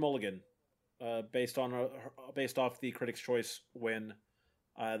with Carey Mulligan, based off the Critics' Choice win.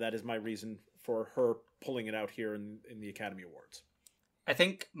 That is my reason for her pulling it out here in the Academy Awards. I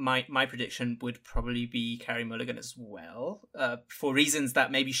think my prediction would probably be Carey Mulligan as well, for reasons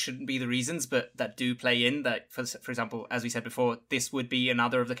that maybe shouldn't be the reasons, but that do play in. That, for example, as we said before, this would be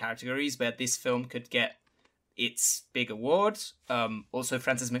another of the categories where this film could get its big award. Also,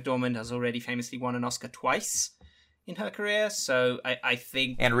 Frances McDormand has already famously won an Oscar twice in her career, so I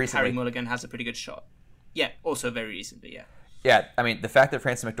think Carey Mulligan has a pretty good shot. Yeah, also very recently, yeah. Yeah, I mean, the fact that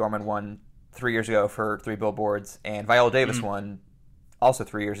Frances McDormand won 3 years ago for 3 Billboards, and Viola Davis won also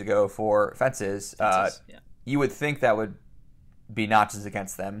 3 years ago for Fences, you would think that would be notches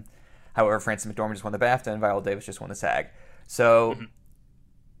against them. However, Frances McDormand just won the BAFTA, and Viola Davis just won the SAG. So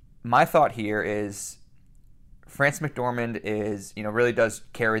my thought here is Frances McDormand is, really does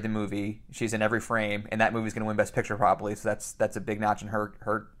carry the movie. She's in every frame, and that movie's going to win Best Picture probably. So that's a big notch in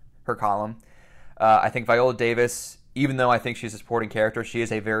her column. I think Viola Davis, even though I think she's a supporting character, she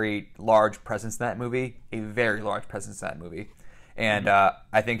is a very large presence in that movie. And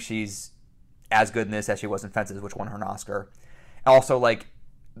I think she's as good in this as she was in Fences, which won her an Oscar. Also, like,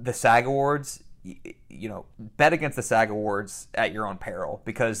 the SAG Awards, bet against the SAG Awards at your own peril,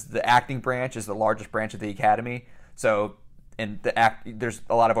 because the acting branch is the largest branch of the Academy. So, and there's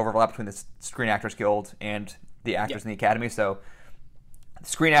a lot of overlap between the Screen Actors Guild and the actors in the Academy. So, the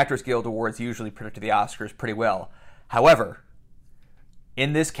Screen Actors Guild Awards usually predict the Oscars pretty well. However,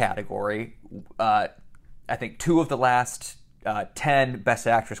 in this category, I think 2 of the last 10 Best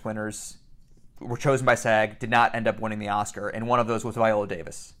Actress winners were chosen by SAG, did not end up winning the Oscar, and one of those was Viola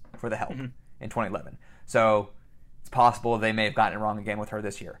Davis for The Help in 2011. So it's possible they may have gotten it wrong again with her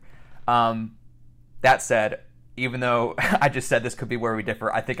this year. That said, even though I just said this could be where we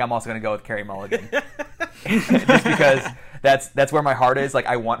differ, I think I'm also going to go with Carey Mulligan. Just because that's where my heart is. Like,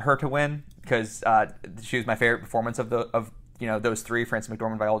 I want her to win, because she was my favorite performance of those 3, Frances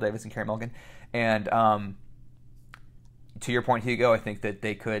McDormand, Viola Davis, and Carey Mulligan. And to your point, Hugo, I think that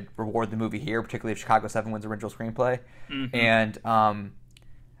they could reward the movie here, particularly if Chicago 7 wins original screenplay. Mm-hmm. And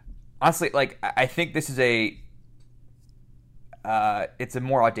honestly, like, I think this is it's a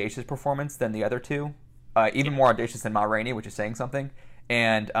more audacious performance than the other two, even more audacious than Ma Rainey, which is saying something.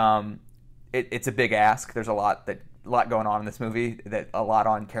 And it's a big ask. There's a lot going on in this movie, that a lot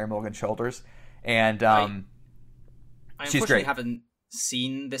on Carey Mulligan's shoulders. And I she's unfortunately great. haven't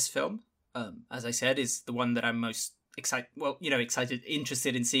seen this film. As I said, is the one that I'm most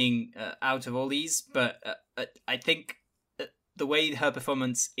interested in seeing out of all these. But I think the way her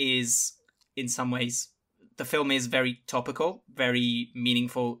performance is, in some ways, the film is very topical, very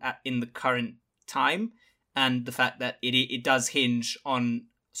meaningful in the current time, and the fact that it does hinge on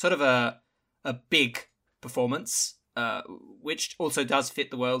sort of a big performance, which also does fit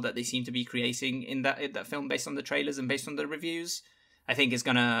the world that they seem to be creating in that film based on the trailers and based on the reviews, I think is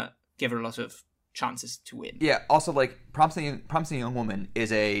gonna give her a lot of chances to win. Yeah. Also, like, Promising Young Woman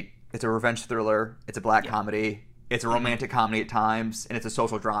it's a revenge thriller. It's a black comedy. It's a romantic comedy at times, and it's a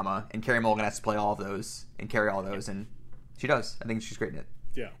social drama. And Carey Mulligan has to play all of those and carry all of those, and she does. I think she's great in it.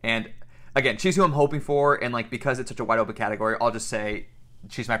 Yeah. And again, she's who I'm hoping for, and like, because it's such a wide open category, I'll just say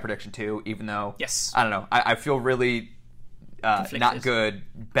she's my prediction too. Even though, I don't know, I feel really not good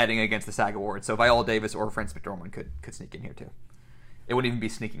betting against the SAG Awards. So Viola Davis or Frances McDormand could sneak in here too. It wouldn't even be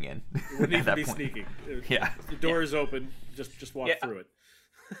sneaking in. It wouldn't even be sneaking. Yeah. The door is open. Just walk through it.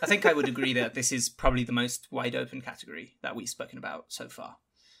 I think I would agree that this is probably the most wide open category that we've spoken about so far.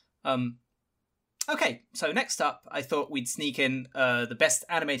 Okay, so next up, I thought we'd sneak in the best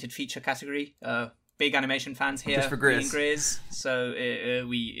animated feature category. Big animation fans here. Just for Grizz. Me and Grizz. So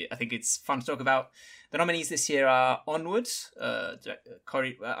I think it's fun to talk about. The nominees this year are Onward.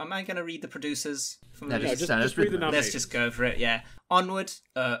 Corey, am I going to read the producers? Just read the nominees. Let's just go for it, yeah. Onward,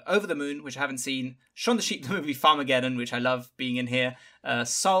 Over the Moon, which I haven't seen, Shaun the Sheep, the movie Farmageddon, which I love being in here,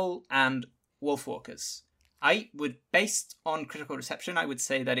 Soul, and Wolfwalkers. Based on critical reception, I would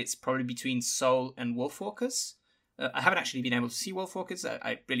say that it's probably between Soul and Wolfwalkers. I haven't actually been able to see Wolfwalkers.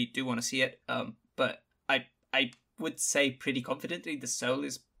 I really do want to see it, but I would say pretty confidently the Soul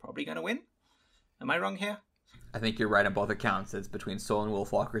is probably going to win. Am I wrong here? I think you're right on both accounts. It's between Soul and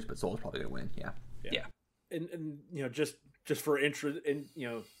Wolfwalkers, but Soul's probably going to win. Yeah. And just for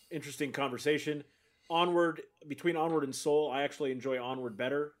interesting conversation, between Onward and Soul, I actually enjoy Onward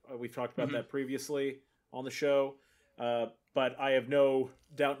better. We've talked about that previously on the show, but I have no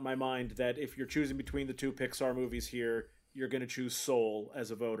doubt in my mind that if you're choosing between the two Pixar movies here, you're going to choose Soul as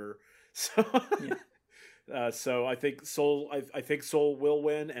a voter. So. Yeah. So I think Soul. I think Soul will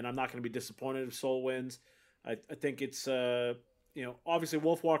win, and I'm not going to be disappointed if Soul wins. I think it's obviously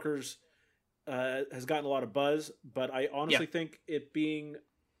Wolfwalkers has gotten a lot of buzz, but I honestly think it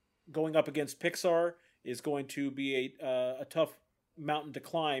going up against Pixar is going to be a tough mountain to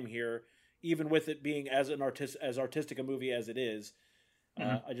climb here, even with it being as artistic a movie as it is.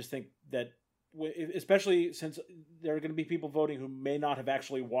 I just think that, especially since there are going to be people voting who may not have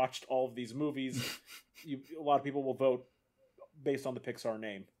actually watched all of these movies, a lot of people will vote based on the Pixar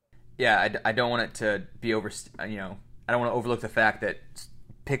name. Yeah, I don't want it to be I don't want to overlook the fact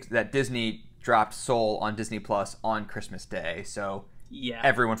that Disney dropped Soul on Disney Plus on Christmas Day, so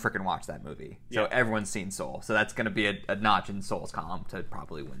everyone freaking watched that movie. So everyone's seen Soul, so that's going to be a notch in Soul's column to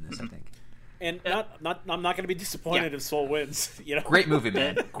probably win this, I think. And I'm not going to be disappointed if Soul wins. Great movie,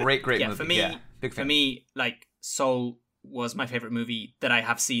 man. Great movie. Big fan. For me, like, Soul was my favorite movie that I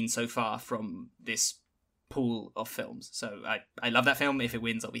have seen so far from this pool of films. So I love that film. If it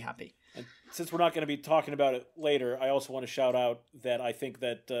wins, I'll be happy. And since we're not going to be talking about it later, I also want to shout out that I think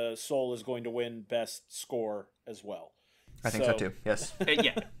that Soul is going to win Best Score as well. I think so too. Yes.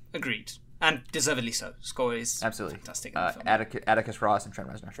 Agreed. And deservedly so. Score is absolutely fantastic. In the film. Atticus Ross and Trent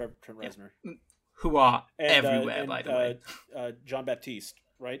Reznor. Trent Reznor. Who are everywhere, by the way. John Baptiste,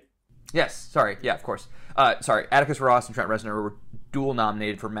 right? Yes. Sorry. Yeah, of course. Sorry. Atticus Ross and Trent Reznor were dual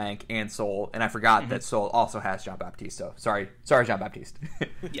nominated for Mank and Soul, and I forgot that Soul also has John Baptiste. So sorry, John Baptiste.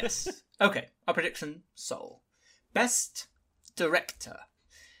 Yes. Okay. Our prediction: Soul. Best Director.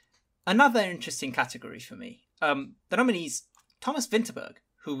 Another interesting category for me. The nominees: Thomas Vinterberg,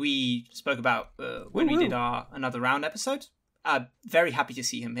 who we spoke about when we did our Another Round episode. Very happy to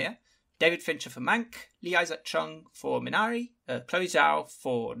see him here. David Fincher for Mank, Lee Isaac Chung for Minari, Chloe Zhao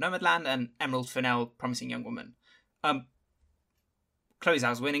for Nomadland, and Emerald Fennell, Promising Young Woman. Chloe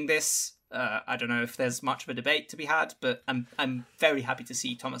Zhao's winning this. I don't know if there's much of a debate to be had, but I'm very happy to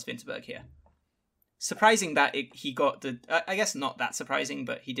see Thomas Vinterberg here. Surprising that he got the... I guess not that surprising,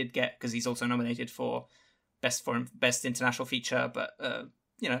 but he did get, because he's also nominated for Best International Feature, but... an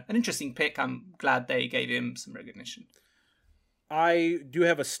interesting pick. I'm glad they gave him some recognition. I do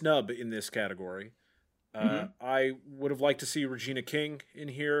have a snub in this category. I would have liked to see Regina King in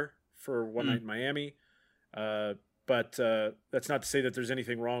here for One Night in Miami. But that's not to say that there's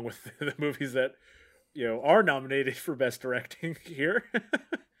anything wrong with the movies that, are nominated for Best Directing here.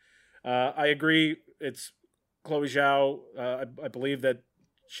 I agree. It's Chloe Zhao. I believe that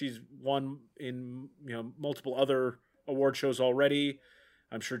she's won in multiple other award shows already.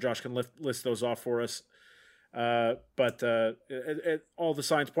 I'm sure Josh can list those off for us. But all the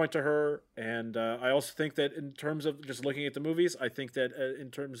signs point to her. And I also think that in terms of just looking at the movies, I think that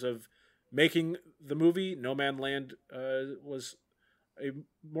in terms of making the movie, Nomadland was a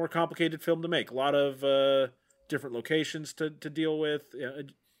more complicated film to make. A lot of different locations to deal with.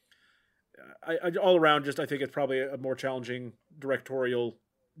 I all around, I think it's probably a more challenging directorial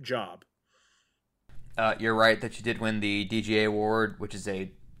job. You're right that she did win the DGA award, which is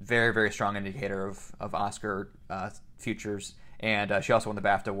a very, very strong indicator of Oscar futures. And she also won the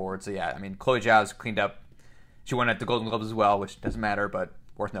BAFTA award. So yeah, I mean, Chloe Zhao's cleaned up. She won at the Golden Globes as well, which doesn't matter, but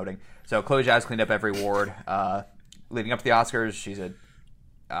worth noting. So Chloe Zhao's cleaned up every award leading up to the Oscars. She's a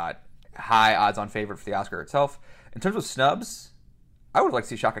high odds-on favorite for the Oscar itself. In terms of snubs, I would like to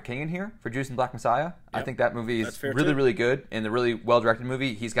see Shaka King in here for Judas and Black Messiah. Yep. I think that movie is really, really good and a really well-directed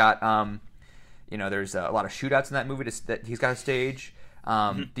movie. He's got, there's a lot of shootouts in that movie that he's got to stage.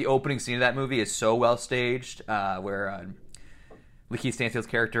 The opening scene of that movie is so well staged, where Lakeith Stanfield's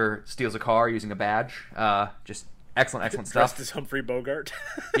character steals a car using a badge. Just excellent stuff. Dressed as Humphrey Bogart.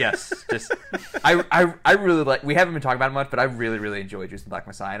 Yes, just I really like. We haven't been talking about it much, but I really, really enjoy Judas and Black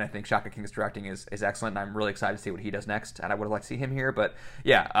Messiah, and I think Shaka King's directing is excellent. And I'm really excited to see what he does next, and I would have liked to see him here. But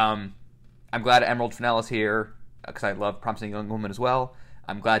yeah, I'm glad Emerald Fennell is here because I love Promising Young Woman as well.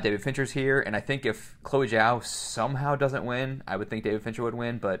 I'm glad David Fincher's here, and I think if Chloe Zhao somehow doesn't win, I would think David Fincher would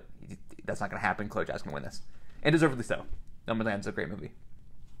win, but that's not going to happen. Chloe Zhao's going to win this, and deservedly so. Nomadland's a great movie.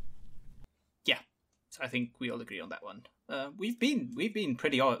 Yeah, so I think we all agree on that one. We've been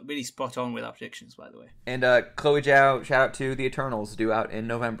really spot on with our predictions, by the way. And Chloe Zhao, shout out to The Eternals, due out in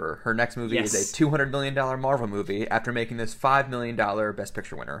November. Her next movie is a $200 million Marvel movie after making this $5 million Best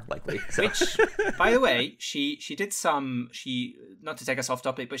Picture winner, likely. So. Which, by the way, she did not to take us off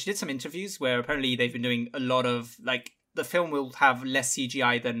topic, but she did some interviews where apparently they've been doing a lot of, the film will have less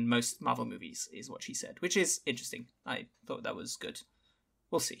CGI than most Marvel movies, is what she said, which is interesting. I thought that was good.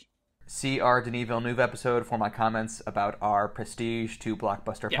 We'll see. See our Denis Villeneuve episode for my comments about our Prestige to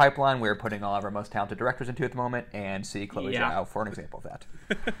Blockbuster pipeline. We're putting all of our most talented directors into at the moment, and see Chloe Zhao for an example of that.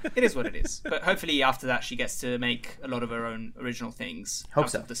 It is what it is. But hopefully after that she gets to make a lot of her own original things. Hope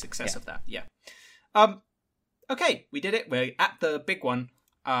so. Of the success of that. Yeah. Okay, we did it. We're at the big one.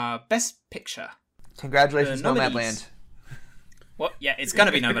 Best Picture. Congratulations, Nomadland. What? Yeah, it's going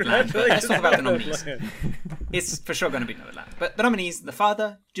to be Nomadland, but let's talk about the nominees. It's for sure going to be Nomadland. But the nominees, The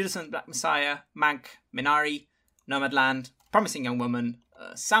Father, Judas and the Black Messiah, Mank, Minari, Nomadland, Promising Young Woman,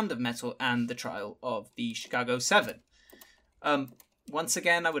 Sound of Metal, and The Trial of the Chicago 7. Once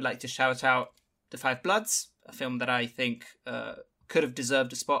again, I would like to shout out The Five Bloods, a film that I think could have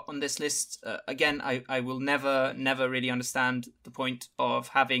deserved a spot on this list. Again, I will never really understand the point of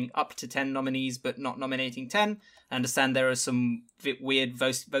having up to 10 nominees but not nominating 10. I understand there are some weird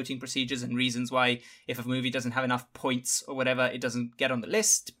voting procedures and reasons why if a movie doesn't have enough points or whatever, it doesn't get on the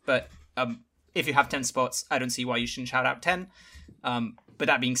list. But if you have 10 spots, I don't see why you shouldn't shout out 10. But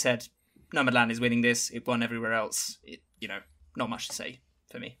that being said, Nomadland is winning this. It won everywhere else. Not much to say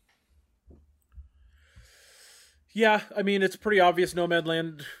for me. Yeah, I mean, it's pretty obvious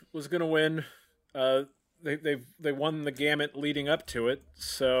Nomadland was going to win. They won the gamut leading up to it,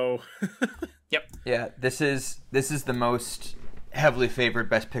 so... Yep. Yeah, this is the most heavily favored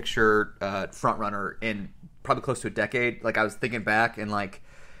Best Picture frontrunner in probably close to a decade. I was thinking back in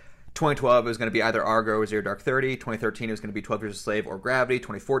 2012 it was going to be either Argo or Zero Dark 30. 2013 it was going to be 12 Years a Slave or Gravity.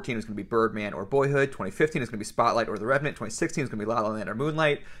 2014 it was going to be Birdman or Boyhood. 2015 it was going to be Spotlight or The Revenant. 2016 it was going to be La La Land or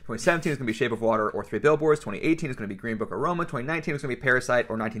Moonlight. 2017 it was going to be Shape of Water or Three Billboards. 2018 it was going to be Green Book or Roma. 2019 it was going to be Parasite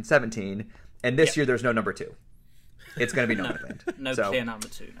or 1917. And this year there's no number 2. It's going to be Nomadland. No clear number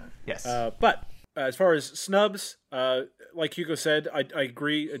 2, no. Yes. But as far as snubs, like Hugo said, I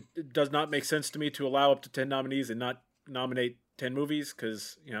agree. It does not make sense to me to allow up to 10 nominees and not nominate 10 movies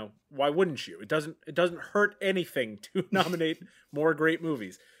because, why wouldn't you? It doesn't hurt anything to nominate more great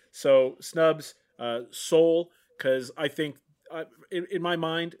movies. So snubs, Soul, because I think in my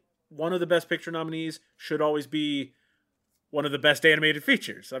mind, one of the Best Picture nominees should always be one of the best animated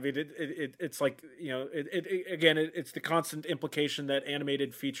features. I mean, it's it's the constant implication that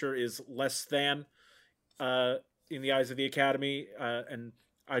animated feature is less than in the eyes of the Academy, and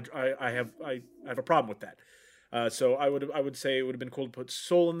I have a problem with that. So I would say it would have been cool to put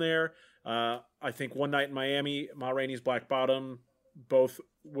Soul in there. I think One Night in Miami, Ma Rainey's Black Bottom, both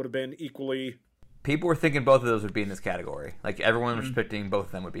would have been equally. People were thinking both of those would be in this category. Like everyone was predicting both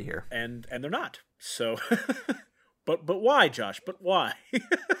of them would be here, and they're not. So, but why, Josh? But why?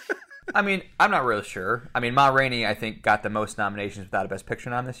 I mean, I'm not really sure. I mean, Ma Rainey, I think, got the most nominations without a Best Picture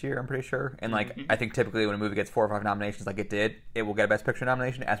nom this year, I'm pretty sure. And, like, I think typically when a movie gets 4 or 5 nominations like it did, it will get a Best Picture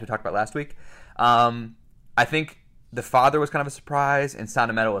nomination, as we talked about last week. I think The Father was kind of a surprise, and Sound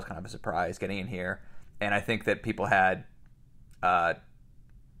of Metal was kind of a surprise getting in here. And I think that people had... I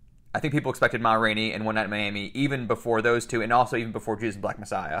think people expected Ma Rainey and One Night in Miami even before those two, and also even before Judas and Black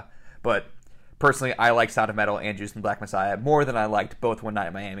Messiah. But... personally, I like Sound of Metal and Judas and Black Messiah more than I liked both One Night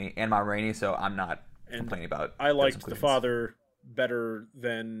in Miami and Ma Rainey, so I'm not complaining about. I liked The Father better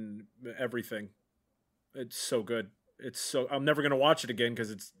than everything. It's so good. I'm never gonna watch it again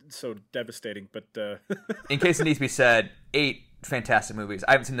because it's so devastating. But in case it needs to be said, 8 fantastic movies.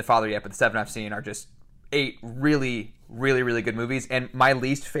 I haven't seen The Father yet, but the 7 I've seen are just 8 really, really, really good movies. And my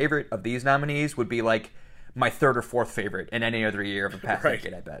least favorite of these nominees would be like my 3rd or 4th favorite in any other year of the past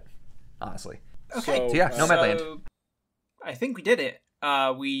decade. I bet, honestly. Okay, so yeah, Nomadland. I think we did it.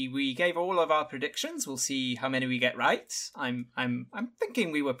 We gave all of our predictions. We'll see how many we get right. I'm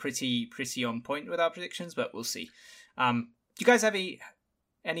thinking we were pretty on point with our predictions, but we'll see. Do you guys have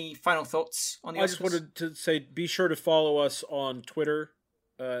any final thoughts on the Oscars? I just wanted to say, be sure to follow us on Twitter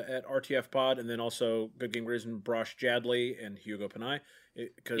at RTF Pod, and then also Good Game Reason, Brosh Jadley, and Hugo Panay,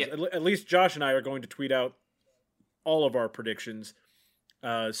 because at least Josh and I are going to tweet out all of our predictions.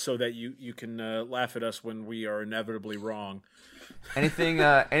 So that you can laugh at us when we are inevitably wrong. Anything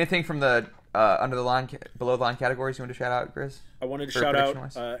from the under the line, below the line categories you want to shout out, Grizz? I wanted to shout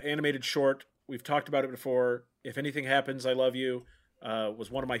out animated short. We've talked about it before. If Anything Happens, I Love You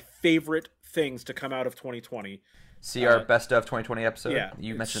was one of my favorite things to come out of 2020. See our best of 2020 episode. Yeah,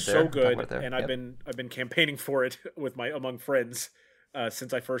 you mentioned it there. So good, and I've been campaigning for it with among friends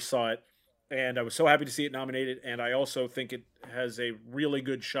since I first saw it. And I was so happy to see it nominated, and I also think it has a really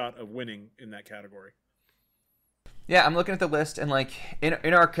good shot of winning in that category. Yeah, I'm looking at the list, and like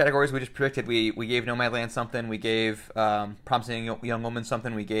in our categories, we just predicted we gave Nomadland something, we gave Promising Young Woman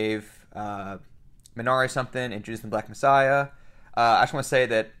something, we gave Minari something, and Judas and Black Messiah. I just want to say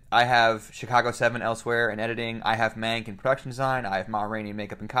that I have Chicago 7 elsewhere in editing. I have Mank in production design. I have Ma Rainey in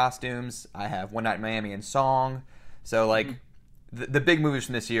makeup and costumes. I have One Night in Miami in song. So like. The big movies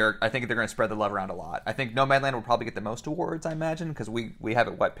from this year, I think they're going to spread the love around a lot. I think Nomadland will probably get the most awards, I imagine, because we have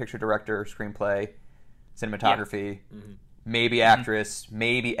it, picture director, screenplay, cinematography, maybe actress,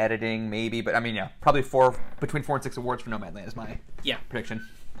 maybe editing, maybe, but I mean, yeah, probably between 4 and 6 awards for Nomadland is my prediction.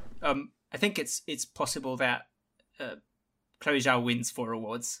 I think it's possible that Chloe Zhao wins 4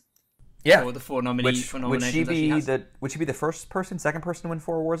 awards. Yeah, for the 4 nominations. Would she be the first person, second person to win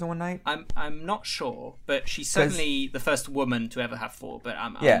 4 awards in one night? I'm not sure, but she's certainly the first woman to ever have 4. But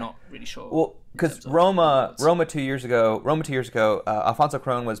I'm not really sure. Well, because Roma 2 years ago, Alfonso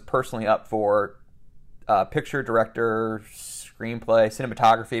Cuarón was personally up for picture, director, screenplay,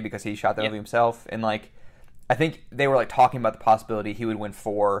 cinematography because he shot the movie himself, and like I think they were like talking about the possibility he would win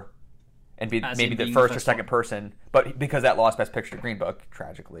 4. And be maybe the first or second person, but because that lost Best Picture to Green Book,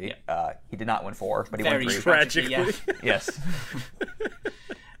 tragically, he did not win 4, but he won 3. Tragically, yes.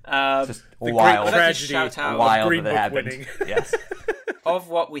 Just wild tragedy. Wild that happened. Winning. Yes. Of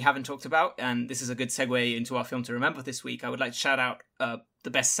what we haven't talked about, and this is a good segue into our film to remember this week, I would like to shout out the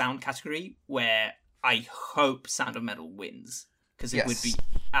best sound category, where I hope Sound of Metal wins because it would be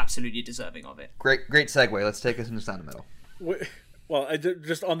absolutely deserving of it. Great segue. Let's take us into Sound of Metal. Well,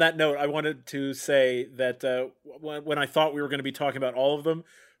 just on that note, I wanted to say that when I thought we were going to be talking about all of them,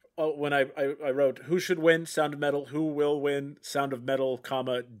 when I wrote who should win Sound of Metal, who will win Sound of Metal,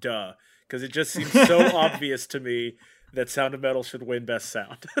 comma, duh, because it just seems so obvious to me that Sound of Metal should win Best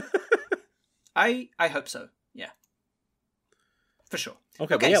Sound. I hope so. Yeah, for sure.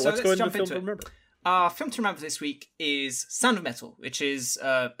 Okay, so let's go into the film to remember. Our film to remember this week is Sound of Metal, which is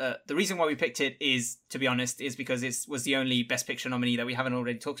the reason why we picked it is, to be honest, is because it was the only Best Picture nominee that we haven't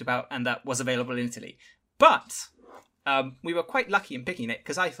already talked about and that was available in Italy. But we were quite lucky in picking it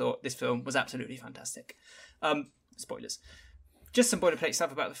because I thought this film was absolutely fantastic. Spoilers. Just some boilerplate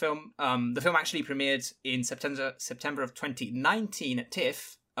stuff about the film. The film actually premiered in September of 2019 at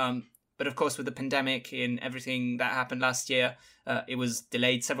TIFF. But of course, with the pandemic and everything that happened last year, it was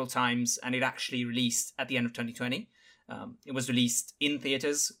delayed several times, and it actually released at the end of 2020. It was released in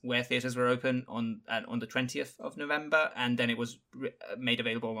theaters where theaters were open on the 20th of November, and then it was made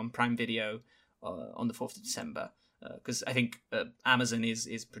available on Prime Video on the 4th of December. Because I think Amazon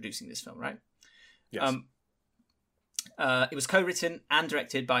is producing this film, right? Yes. It was co-written and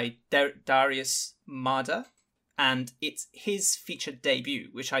directed by Darius Marder, and it's his featured debut,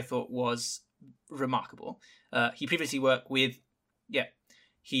 which I thought was remarkable. He previously worked with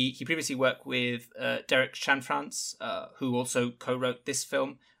Derek Chanfrance, who also co-wrote this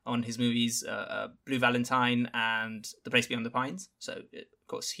film on his movies Blue Valentine and The Place Beyond the Pines. So, of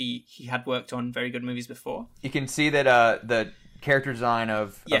course, he had worked on very good movies before. You can see that the character design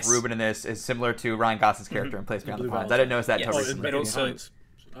of Ruben in this is similar to Ryan Gosling's character in Place Beyond the Pines. I didn't notice that until recently.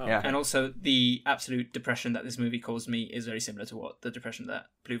 And also the absolute depression that this movie caused me is very similar to what the depression that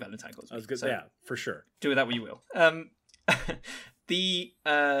Blue Valentine caused me. Yeah, for sure. Do with that what you will. The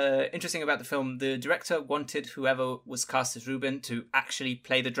interesting about the film, the director wanted whoever was cast as Ruben to actually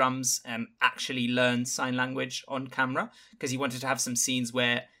play the drums and actually learn sign language on camera, because he wanted to have some scenes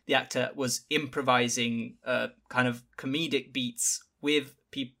where the actor was improvising kind of comedic beats with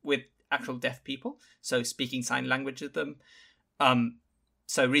actual deaf people, so speaking sign language with them.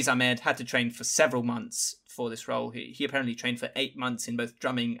 So Riz Ahmed had to train for several months for this role. He apparently trained for 8 months in both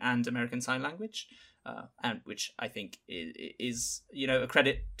drumming and American Sign Language. And which I think is a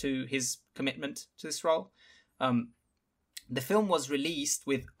credit to his commitment to this role. The film was released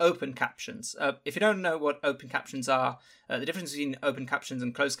with open captions. If you don't know what open captions are, the difference between open captions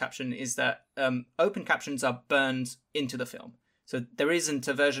and closed caption is that open captions are burned into the film. So there isn't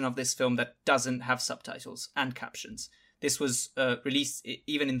a version of this film that doesn't have subtitles and captions. This was released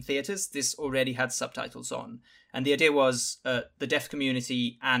even in theaters. This already had subtitles on. And the idea was the deaf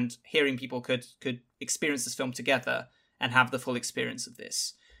community and hearing people could experience this film together and have the full experience of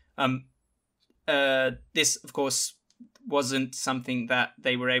this. This, of course, wasn't something that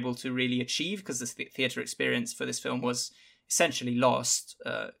they were able to really achieve, because the theater experience for this film was essentially lost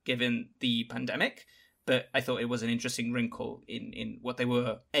given the pandemic. But I thought it was an interesting wrinkle in what they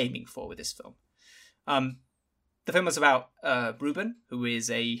were aiming for with this film. The film was about Ruben, who is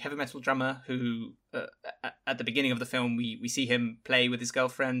a heavy metal drummer who, at the beginning of the film, we see him play with his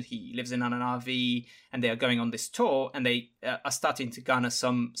girlfriend. He lives in an RV, and they are going on this tour, and they are starting to garner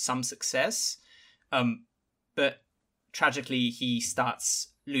some success. But tragically, he starts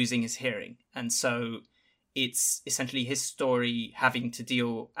losing his hearing. And so it's essentially his story having to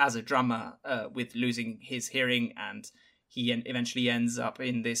deal as a drummer with losing his hearing, and he eventually ends up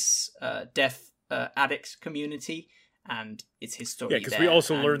in this deaf addict community, and it's his story. Yeah, because we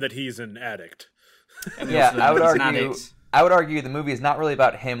also learn that he's an addict. I would argue the movie is not really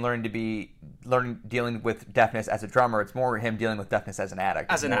about him dealing with deafness as a drummer. It's more him dealing with deafness as an addict.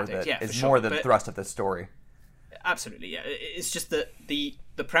 As an addict, it's more the thrust of the story. Absolutely, yeah. It's just the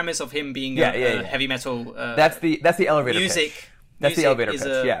premise of him being a heavy metal. That's the elevator music. Pitch. That's the elevator pitch.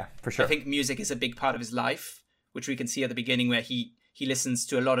 Yeah, for sure. I think music is a big part of his life, which we can see at the beginning, where he listens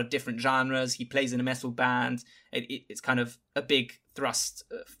to a lot of different genres. He plays in a metal band. It's kind of a big thrust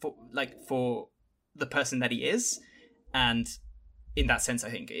for the person that he is. And in that sense, I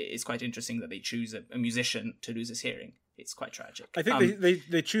think it's quite interesting that they choose a musician to lose his hearing. It's quite tragic. I think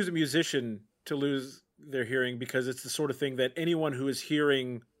they choose a musician to lose their hearing because it's the sort of thing that anyone who is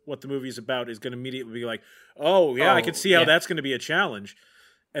hearing what the movie's about is going to immediately be like, oh, yeah, I can see how that's going to be a challenge.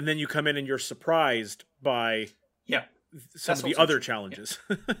 And then you come in and you're surprised by some of the other challenges.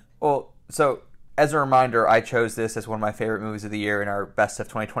 Yeah. Well, so as a reminder, I chose this as one of my favorite movies of the year in our Best of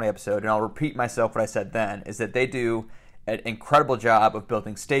 2020 episode, and I'll repeat myself what I said then, is that they do an incredible job of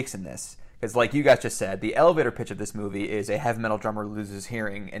building stakes in this. Because like you guys just said, the elevator pitch of this movie is a heavy metal drummer loses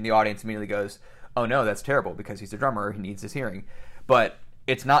hearing, and the audience immediately goes, oh no, that's terrible, because he's a drummer, he needs his hearing. But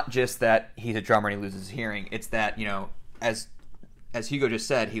it's not just that he's a drummer and he loses his hearing, it's that, as Hugo just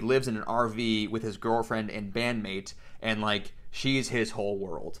said, he lives in an RV with his girlfriend and bandmate, and like she's his whole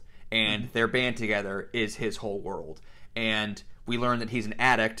world, and their band together is his whole world. And we learn that he's an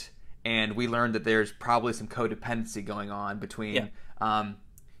addict, and we learn that there's probably some codependency going on between.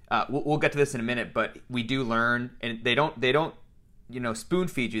 We'll get to this in a minute, but we do learn, and they don't spoon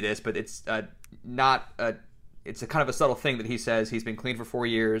feed you this, but it's it's a kind of a subtle thing that he says he's been clean for 4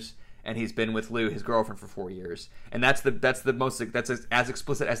 years. And he's been with Lou, his girlfriend, for 4 years, and that's as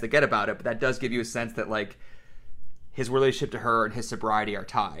explicit as they get about it. But that does give you a sense that like his relationship to her and his sobriety are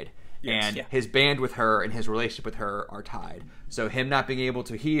tied, his band with her and his relationship with her are tied. So him not being able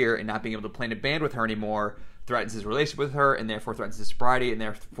to hear and not being able to play in a band with her anymore threatens his relationship with her, and therefore threatens his sobriety, and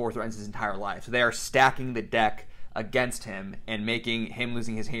therefore threatens his entire life. So they are stacking the deck against him and making him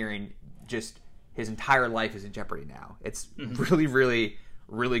losing his hearing, just his entire life is in jeopardy now. It's really, really,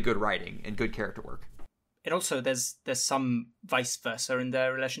 really good writing and good character work. And also there's some vice versa in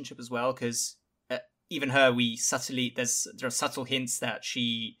their relationship as well, because even her, there are subtle hints that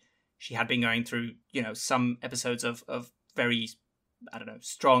she She had been going through, some episodes of very, I don't know,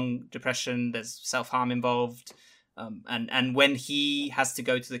 strong depression. There's self-harm involved. And when he has to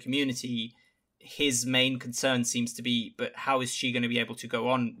go to the community, his main concern seems to be, but how is she going to be able to go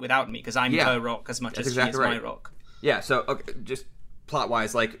on without me? Because I'm her rock as much as exactly she is my rock. Yeah, so okay, just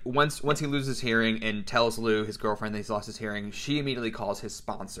plot-wise, like once he loses hearing and tells Lou, his girlfriend, that he's lost his hearing, she immediately calls his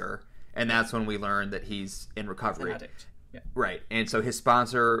sponsor, and that's when we learn that he's in recovery. An addict. Yeah. Right, and so his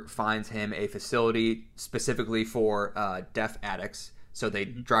sponsor finds him a facility specifically for deaf addicts, so they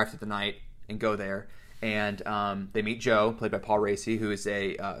drive through the night and go there. And they meet Joe, played by Paul Raci, who is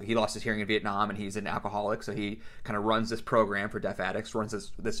he lost his hearing in Vietnam, and he's an alcoholic, so he kind of runs this program for deaf addicts,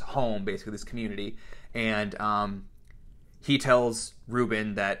 runs this home, basically, this community. And he tells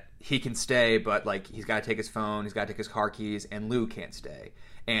Ruben that he can stay, but like he's got to take his phone, he's got to take his car keys, and Lou can't stay.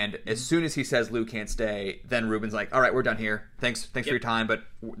 And as soon as he says Lou can't stay, then Ruben's like, all right, we're done here. Thanks for your time, but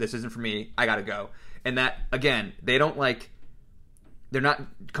this isn't for me. I got to go. And that, again, they're not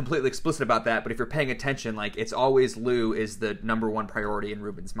completely explicit about that, but if you're paying attention, like it's always Lou is the number one priority in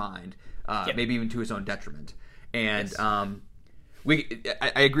Ruben's mind, maybe even to his own detriment. And I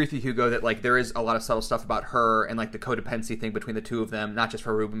agree with you, Hugo, that like there is a lot of subtle stuff about her and like the codependency thing between the two of them, not just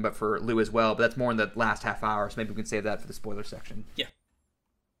for Ruben but for Lou as well. But that's more in the last half hour, so maybe we can save that for the spoiler section. Yeah,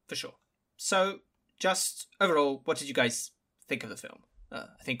 for sure. So, just overall, what did you guys think of the film?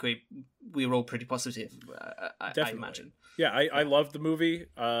 I think we were all pretty positive. I imagine. Yeah, I loved the movie.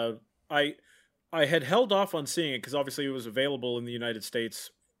 I had held off on seeing it because obviously it was available in the United States,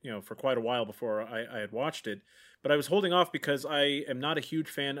 for quite a while before I had watched it. But I was holding off because I am not a huge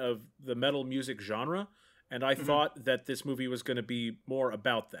fan of the metal music genre, and I thought that this movie was going to be more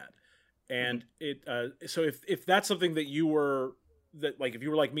about that. And so if that's something that if you were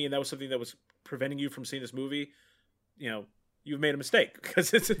like me and that was something that was preventing you from seeing this movie, you've made a mistake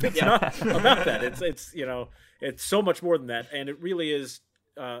because it's not about that. It's so much more than that, and it really is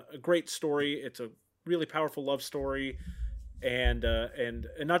a great story. It's a really powerful love story, and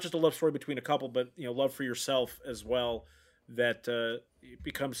not just a love story between a couple, but love for yourself as well. That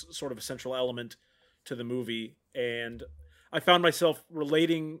becomes sort of a central element to the movie, and I found myself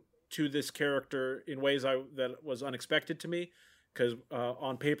relating to this character in ways that was unexpected to me because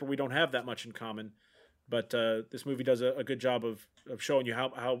on paper we don't have that much in common. But this movie does a good job of showing you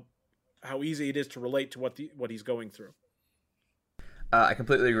how easy it is to relate to what he's going through. I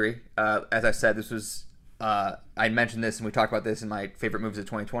completely agree. As I said, this was I mentioned this and we talked about this in my favorite movies of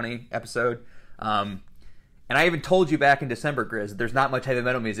 2020 episode. And I even told you back in December, Grizz, there's not much heavy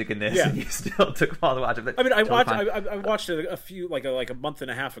metal music in this, and you still took a while to watch it. But I mean, I watched it a few like a month and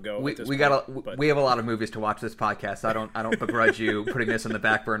a half ago. We have a lot of movies to watch this podcast. So I don't begrudge you putting this on the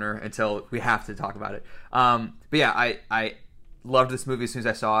back burner until we have to talk about it. But yeah, I loved this movie as soon as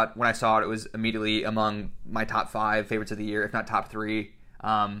I saw it. When I saw it, it was immediately among my top 5 favorites of the year, if not top 3.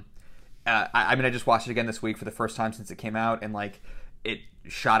 I just watched it again this week for the first time since it came out, and like it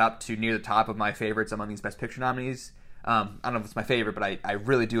shot up to near the top of my favorites among these Best Picture nominees. I don't know if it's my favorite, but I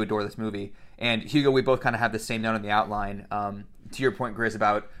really do adore this movie. And Hugo, we both kind of have the same note on the outline. To your point, Grizz,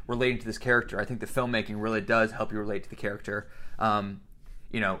 about relating to this character, I think the filmmaking really does help you relate to the character.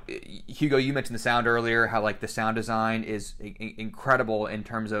 Hugo, you mentioned the sound earlier, how like the sound design is incredible in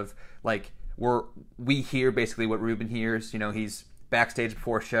terms of like we hear basically what Ruben hears. He's backstage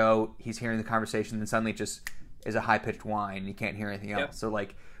before a show, he's hearing the conversation, and suddenly it just is a high-pitched whine. You can't hear anything else. Yep. So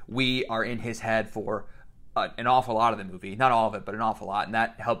like we are in his head for an awful lot of the movie, not all of it, but an awful lot, and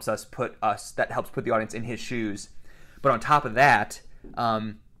that helps put the audience in his shoes. But on top of that,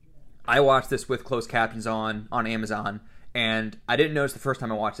 I watched this with closed captions on Amazon, and I didn't notice the first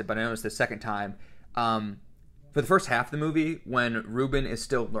time I watched it, but I noticed the second time. For the first half of the movie, when Ruben is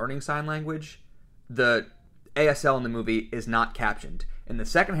still learning sign language, the ASL in the movie is not captioned. In the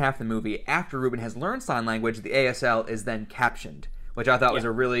second half of the movie, after Ruben has learned sign language, the ASL is then captioned, which I thought was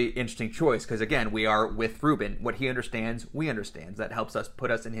a really interesting choice because, again, we are with Ruben. What he understands, we understand. That helps us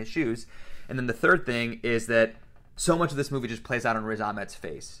put us in his shoes. And then the third thing is that so much of this movie just plays out on Riz Ahmed's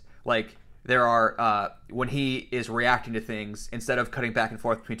face. Like, there are, when he is reacting to things, instead of cutting back and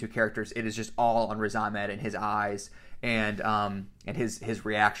forth between two characters, it is just all on Riz Ahmed and his eyes and his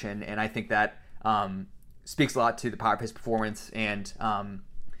reaction. And I think that speaks a lot to the power of his performance and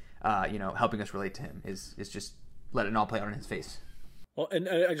helping us relate to him is just let it all play out on his face. Well, and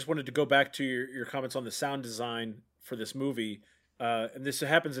I just wanted to go back to your comments on the sound design for this movie, and this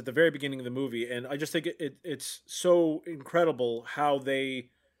happens at the very beginning of the movie, and I just think it's so incredible how they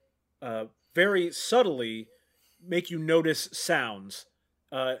very subtly make you notice sounds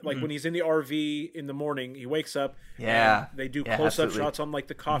Like when he's in the RV in the morning, he wakes up. Yeah, and they do close-up shots on like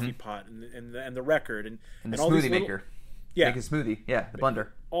the coffee pot and the record and the all smoothie these maker. Yeah, make a smoothie. Yeah, the blender.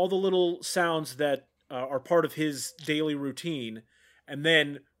 All the little sounds that are part of his daily routine. And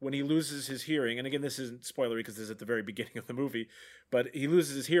then when he loses his hearing, and again, this isn't spoilery because this is at the very beginning of the movie, but he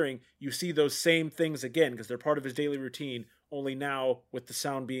loses his hearing, you see those same things again because they're part of his daily routine, only now with the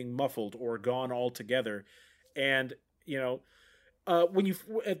sound being muffled or gone altogether. And, when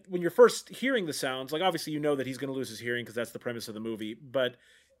you're first hearing the sounds, like obviously you know that he's going to lose his hearing because that's the premise of the movie, but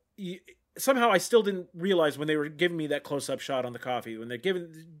somehow I still didn't realize when they were giving me that close-up shot on the coffee, when they're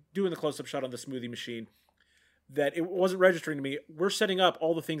doing the close-up shot on the smoothie machine, that it wasn't registering to me. We're setting up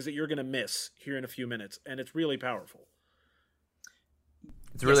all the things that you're going to miss here in a few minutes, and it's really powerful.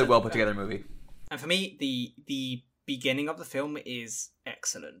 It's a really well put together movie. And for me, the beginning of the film is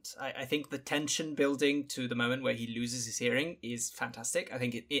excellent. I think the tension building to the moment where he loses his hearing is fantastic. I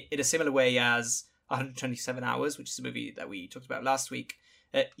think it in a similar way as 127 Hours, which is a movie that we talked about last week.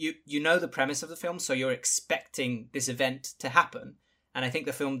 You know the premise of the film, so you're expecting this event to happen. And I think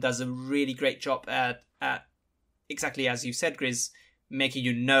the film does a really great job at exactly as you said, Grizz, making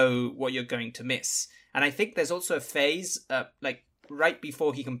you know what you're going to miss. And I think there's also a phase, like right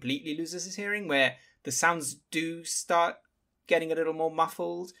before he completely loses his hearing, where the sounds do start getting a little more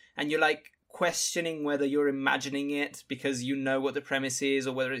muffled, and you're like questioning whether you're imagining it because you know what the premise is,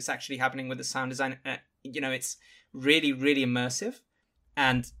 or whether it's actually happening with the sound design. It's really, really immersive.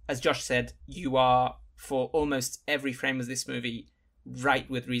 And as Josh said, you are, for almost every frame of this movie, right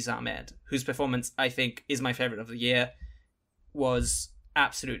with Riz Ahmed, whose performance I think is my favorite of the year, was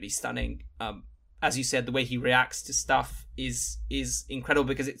absolutely stunning. As you said, the way he reacts to stuff is incredible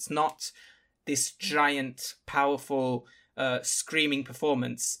because it's not this giant, powerful, screaming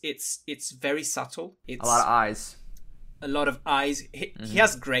performance. It's very subtle. It's a lot of eyes. A lot of eyes. He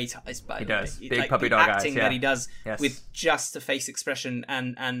has great eyes, by the way. He does. Big puppy dog eyes. Acting that he does Yes. with just a face expression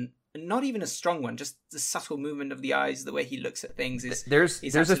and not even a strong one, just the subtle movement of the eyes, the way he looks at things is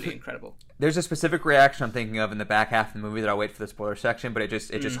absolutely incredible. There's a specific reaction I'm thinking of in the back half of the movie that I'll wait for the spoiler section, but it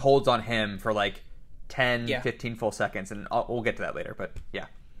just holds on him for like 10, 15 full seconds, and we'll get to that later, but yeah.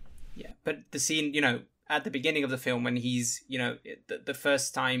 Yeah, but the scene, at the beginning of the film when he's, the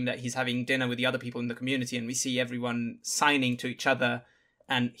first time that he's having dinner with the other people in the community and we see everyone signing to each other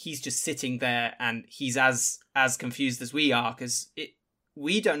and he's just sitting there and he's as confused as we are because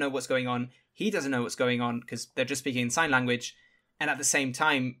we don't know what's going on. He doesn't know what's going on because they're just speaking in sign language. And at the same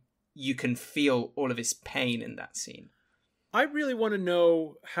time, you can feel all of his pain in that scene. I really want to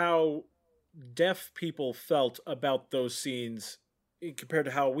know how deaf people felt about those scenes compared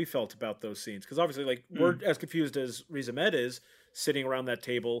to how we felt about those scenes. Because obviously, like, we're as confused as Riz Ahmed is sitting around that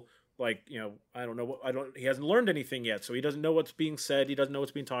table. Like, I don't know. He hasn't learned anything yet. So he doesn't know what's being said. He doesn't know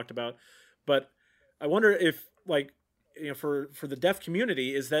what's being talked about. But I wonder if, like, for the deaf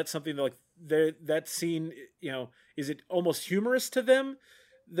community, is that something that, like, that scene, is it almost humorous to them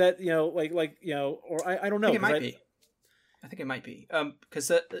that, or I don't know. I think it might be. I think it might be.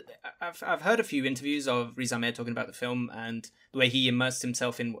 Because I've heard a few interviews of Riz Ahmed talking about the film and the way he immersed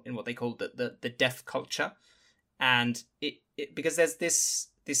himself in what they call the deaf culture. And it because there's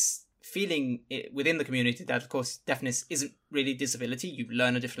this feeling within the community that, of course, deafness isn't really disability. You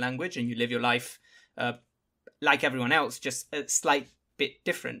learn a different language and you live your life like everyone else, just a slight bit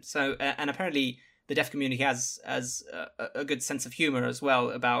different. So, and apparently the deaf community has a good sense of humor as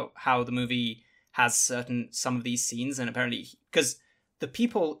well about how the movie has some of these scenes. And apparently, because the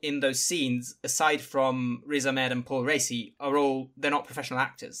people in those scenes, aside from Riz Ahmed and Paul Raci, they're not professional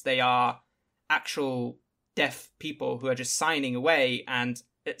actors. They are actual deaf people who are just signing away. And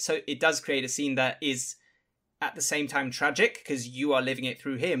so it does create a scene that is at the same time tragic because you are living it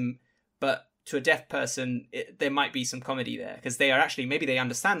through him, but to a deaf person, there might be some comedy there because they are actually, maybe they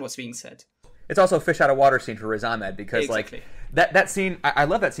understand what's being said. It's also a fish out of water scene for Riz Ahmed because exactly. like that scene, I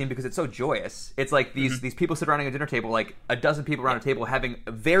love that scene because it's so joyous. It's like these people sit around a dinner table, like a dozen people around a table having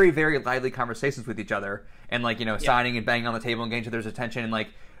very, very lively conversations with each other and like, signing and banging on the table and getting each other's attention and like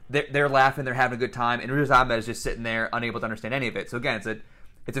they're laughing, they're having a good time, and Riz Ahmed is just sitting there unable to understand any of it. So again,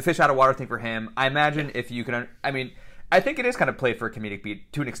 it's a fish out of water thing for him. I imagine if you can, I think it is kind of played for a comedic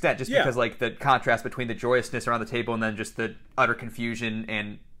beat to an extent, just because like the contrast between the joyousness around the table and then just the utter confusion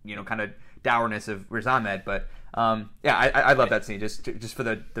and kind of dourness of Riz Ahmed. But I love that scene just for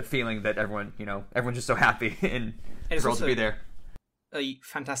the feeling that everyone's just so happy and thrilled to be there. A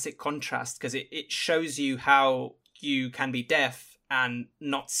fantastic contrast because it shows you how you can be deaf and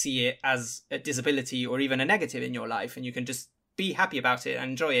not see it as a disability or even a negative in your life, and you can just be happy about it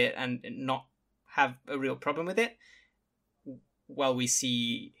and enjoy it and not have a real problem with it. while we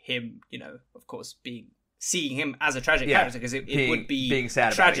see him, of course, seeing him as a tragic character, because it would be being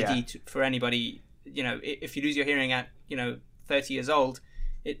sad tragedy for anybody. If you lose your hearing at 30 years old,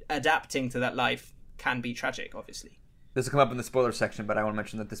 adapting to that life can be tragic, obviously. This will come up in the spoiler section, but I want to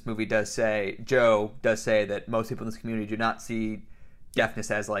mention that this movie Joe does say that most people in this community do not see deafness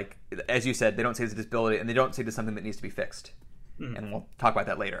as you said, they don't see it as a disability, and they don't see it as something that needs to be fixed. And we'll talk about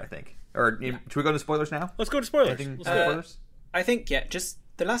that later, I think. Or should we go to spoilers now? Let's go to spoilers. Spoilers? I think, just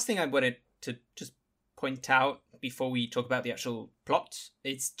the last thing I wanted to just point out before we talk about the actual plot,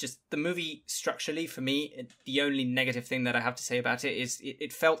 it's just the movie structurally, for me, the only negative thing that I have to say about it is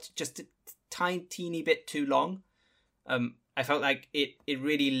it felt just a teeny bit too long. I felt like it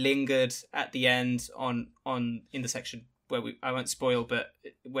really lingered at the end on in the section where I won't spoil, but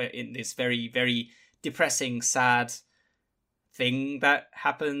where in this very, very depressing, sad thing that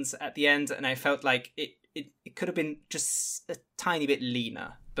happens at the end, and I felt like it could have been just a tiny bit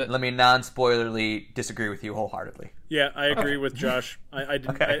leaner. But let me non-spoilerly disagree with you wholeheartedly. Yeah, I agree with Josh. I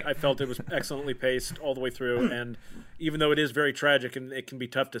didn't. Okay. I felt it was excellently paced all the way through, and even though it is very tragic and it can be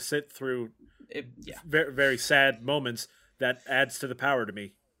tough to sit through, very, very sad moments, that adds to the power to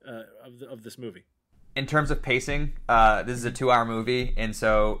me of this movie. In terms of pacing, this is a 2-hour movie, and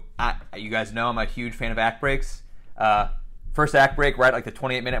so you guys know I'm a huge fan of act breaks. First act break right at the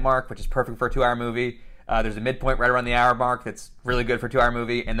 28-minute mark, which is perfect for a 2-hour movie. There's a midpoint right around the hour mark that's really good for a 2-hour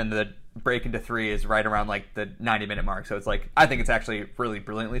movie, and then the break into 3 is right around the 90-minute mark. So it's I think it's actually really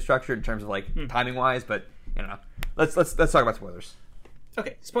brilliantly structured in terms of timing wise. But let's talk about spoilers.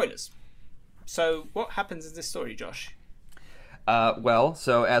 Okay, spoilers. So what happens in this story, Josh?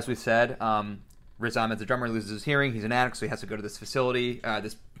 So as we said, Riz Ahmed's a drummer, loses his hearing. He's an addict, so he has to go to this facility,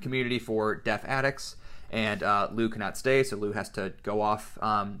 this community for deaf addicts. And Lou cannot stay, so Lou has to go off.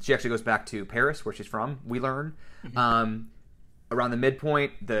 She actually goes back to Paris, where she's from, we learn. Around the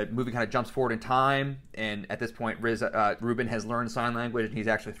midpoint, the movie kind of jumps forward in time, and at this point, Ruben has learned sign language, and he's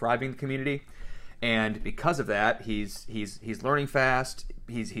actually thriving in the community. And because of that, he's learning fast,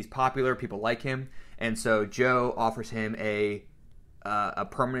 he's popular, people like him, and so Joe offers him a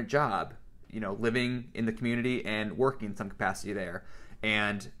permanent job, living in the community and working in some capacity there.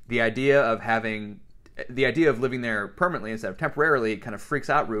 And the idea of living there permanently instead of temporarily kind of freaks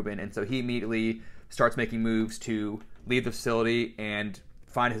out Ruben, and so he immediately starts making moves to leave the facility and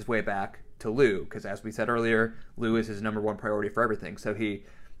find his way back to Lou, because as we said earlier, Lou is his number one priority for everything. So he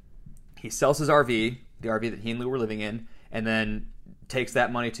sells his RV, the RV that he and Lou were living in, and then takes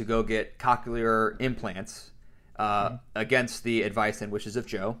that money to go get cochlear implants against the advice and wishes of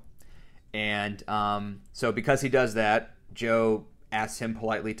Joe. And so because he does that, Joe asks him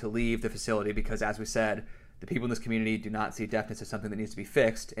politely to leave the facility because, as we said, the people in this community do not see deafness as something that needs to be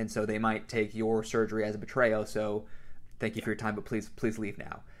fixed, and so they might take your surgery as a betrayal. So, thank you for your time, but please leave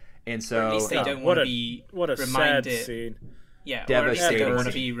now. And so, or at least they don't want to be reminded. Sad scene. Yeah, or at least they don't want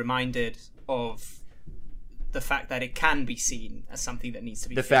to be reminded of the fact that it can be seen as something that needs to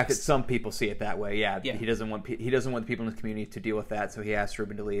be fixed. The fact that some people see it that way, yeah. He doesn't want the people in the community to deal with that, so he asks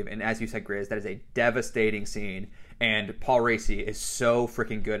Ruben to leave. And as you said, Grizz, that is a devastating scene. And Paul Raci is so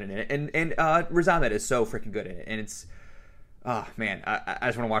freaking good in it, and Riz Ahmed is so freaking good in it, and it's, oh man, I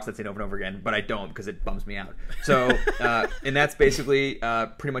just want to watch that scene over and over again, but I don't because it bums me out. So, and that's basically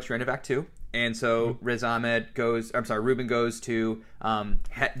pretty much your end of Act 2. And so Ruben goes to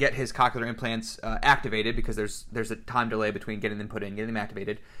get his cochlear implants activated because there's a time delay between getting them put in, getting them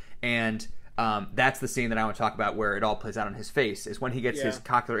activated, and that's the scene that I want to talk about where it all plays out on his face. Is when he gets his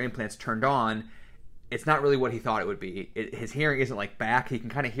cochlear implants turned on. It's not really what he thought it would be. His hearing isn't back. He can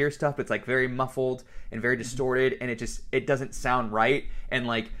kind of hear stuff, but it's very muffled and very distorted, and it doesn't sound right. And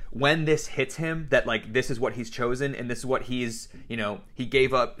when this hits him, that this is what he's chosen, and this is what he's, he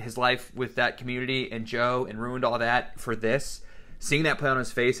gave up his life with that community and Joe and ruined all that for this. Seeing that play on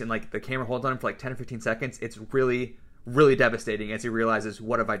his face and the camera holds on him for 10 or 15 seconds, it's really, really devastating as he realizes,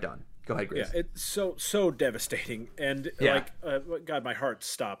 what have I done? Go ahead, Grace. Yeah, it's so devastating, and God, my heart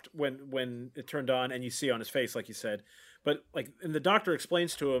stopped when it turned on, and you see on his face, like you said, but and the doctor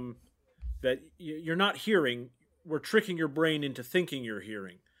explains to him that you're not hearing. We're tricking your brain into thinking you're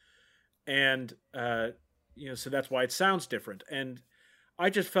hearing, and so that's why it sounds different. And I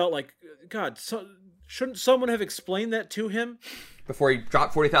just felt God, shouldn't someone have explained that to him before he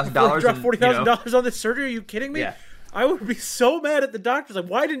dropped $40,000? Dropped $40,000 on this surgery? Are you kidding me? Yeah. I would be so mad at the doctors.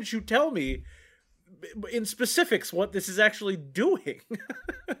 Why didn't you tell me in specifics what this is actually doing?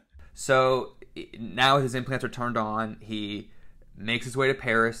 So now his implants are turned on. He makes his way to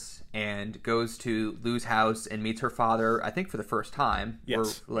Paris and goes to Lou's house and meets her father, I think for the first time,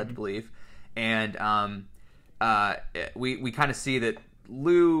 yes. we're led to believe. And we kind of see that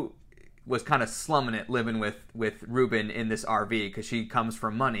Lou was kind of slumming it living with Ruben in this RV because she comes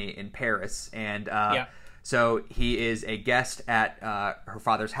from money in Paris. And so he is a guest at her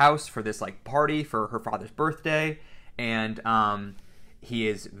father's house for this like party for her father's birthday. And he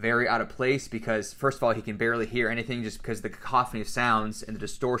is very out of place because, first of all, he can barely hear anything just because of the cacophony of sounds and the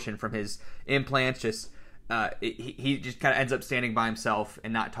distortion from his implants. He just kind of ends up standing by himself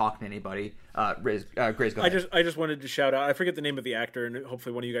and not talking to anybody. Grace, go ahead. I just wanted to shout out. I forget the name of the actor, and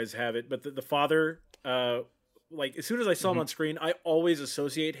hopefully one of you guys have it. But the father, like as soon as I saw him on screen, I always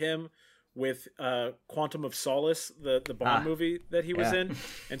associate him with Quantum of Solace, the Bond movie that he was in.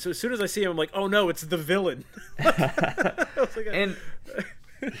 And so as soon as I see him, I'm like, oh no, it's the villain. And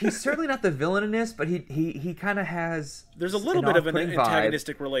he's certainly not the villain in this, but he kind of has. There's a little bit of an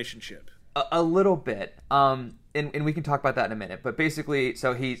antagonistic relationship. A little bit, and we can talk about that in a minute. But basically,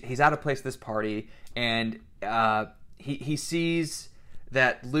 so he's out of place at this party, and he sees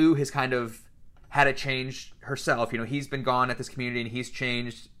that Lou has kind of had to change herself. You know, he's been gone at this community, and he's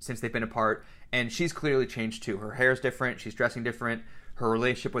changed since they've been apart, and she's clearly changed too. Her hair's different, she's dressing different. Her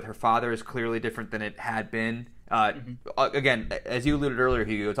relationship with her father is clearly different than it had been. Again, as you alluded earlier,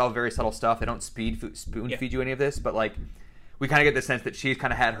 Hugo, it's all very subtle stuff. They don't spoon feed you any of this, but like. We kind of get the sense that she's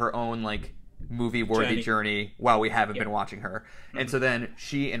kind of had her own like movie-worthy journey while we haven't been watching her, and so then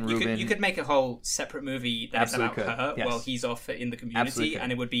she and Ruben. You could make a whole separate movie that's about her while he's off in the community,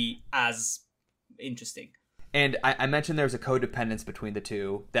 and it would be as interesting. And I mentioned there's a codependence between the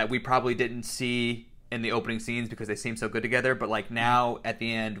two that we probably didn't see in the opening scenes because they seem so good together, but like now at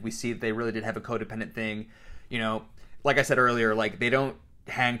the end we see that they really did have a codependent thing. You know, like I said earlier, like they don't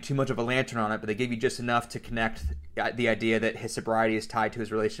hang too much of a lantern on it, but they give you just enough to connect the idea that his sobriety is tied to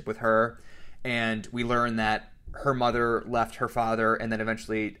his relationship with her. And we learn that her mother left her father and then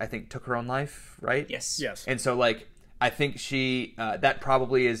eventually, I think, took her own life, right? Yes. And so, like, I think she, that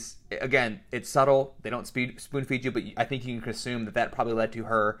probably is, again, it's subtle. They don't spoon feed you, but I think you can assume that probably led to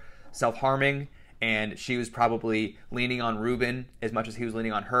her self-harming. And she was probably leaning on Ruben as much as he was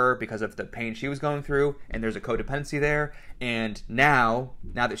leaning on her because of the pain she was going through. And there's a codependency there. And now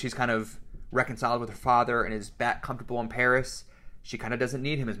that she's kind of reconciled with her father and is back comfortable in Paris, she kind of doesn't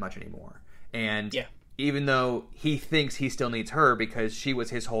need him as much anymore. And even though he thinks he still needs her because she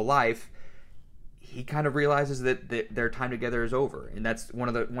was his whole life, he kind of realizes that their time together is over. And that's one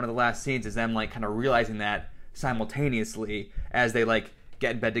of the last scenes is them like kind of realizing that simultaneously as they like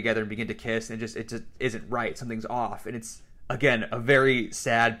get in bed together and begin to kiss, and it just isn't right. Something's off, and it's again a very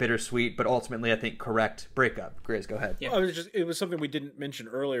sad, bittersweet, but ultimately I think correct breakup. Grizz, go ahead. Yeah, it was something we didn't mention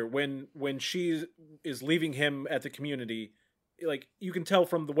earlier. When she is leaving him at the community, like you can tell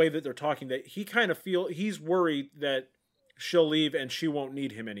from the way that they're talking that he kind of he's worried that she'll leave and she won't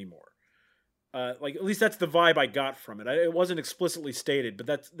need him anymore. Like at least that's the vibe I got from it. It wasn't explicitly stated,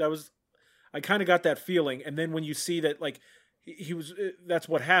 but I kind of got that feeling. And then when you see that like. That's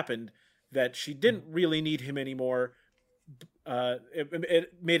what happened, that she didn't really need him anymore.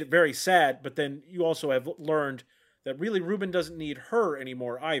 It made it very sad, but then you also have learned that really Ruben doesn't need her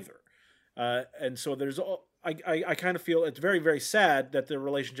anymore either. And so I kind of feel it's very, very sad that the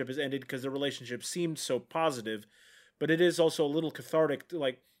relationship has ended because the relationship seemed so positive, but it is also a little cathartic to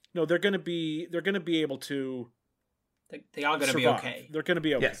like, no, they're going to be able to. They are going to be okay. They're going to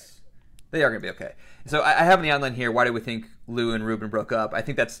be okay. Yes. They are going to be okay. So I have in the outline here, why do we think Lou and Ruben broke up? I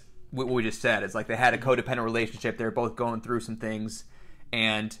think that's what we just said. It's like they had a codependent relationship. They're both going through some things.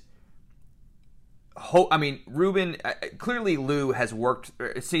 And, Ruben, clearly Lou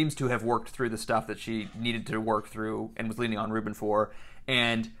seems to have worked through the stuff that she needed to work through and was leaning on Ruben for.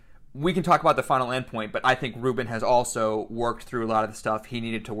 And we can talk about the final endpoint, but I think Ruben has also worked through a lot of the stuff he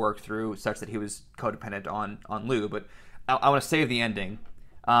needed to work through such that he was codependent on Lou. But I want to save the ending.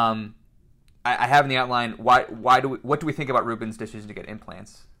 I have in the outline what do we think about Ruben's decision to get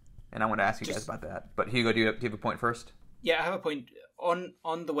implants, and I want to ask you guys about that. But Hugo, do you have a point first? Yeah, I have a point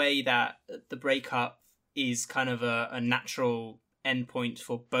on the way that the breakup is kind of a natural endpoint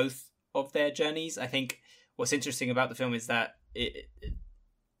for both of their journeys. I think what's interesting about the film is that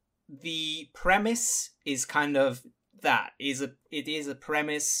the premise is kind of it is a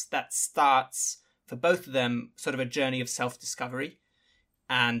premise that starts for both of them sort of a journey of self-discovery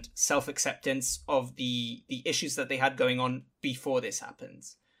and self-acceptance of the issues that they had going on before this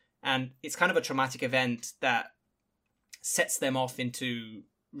happens. And it's kind of a traumatic event that sets them off into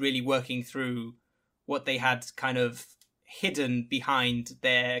really working through what they had kind of hidden behind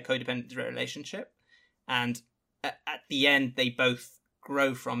their codependent relationship. And at the end, they both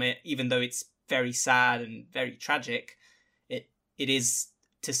grow from it, even though it's very sad and very tragic. It is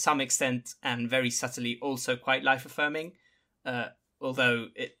to some extent and very subtly also quite life affirming. Although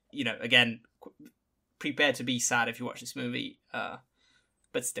it, again, prepare to be sad if you watch this movie.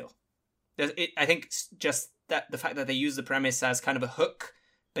 But still, I think just that the fact that they use the premise as kind of a hook,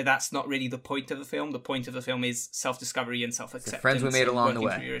 but that's not really the point of the film. The point of the film is self-discovery and self-acceptance. The friends we made along the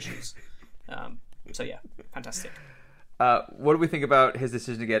way. Through your issues. So yeah, fantastic. What do we think about his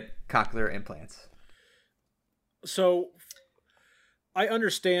decision to get cochlear implants? So, I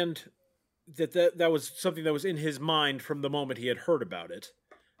understand that was something that was in his mind from the moment he had heard about it.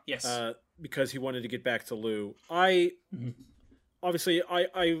 Yes. Because he wanted to get back to Lou. Obviously,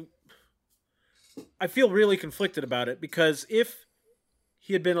 I feel really conflicted about it, because if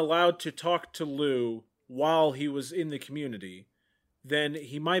he had been allowed to talk to Lou while he was in the community, then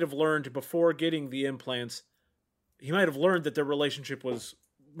he might have learned before getting the implants, he might have learned that their relationship was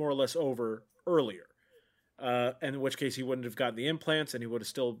more or less over earlier. In which case he wouldn't have gotten the implants, and he would have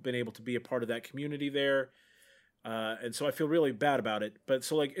still been able to be a part of that community there. And so I feel really bad about it. But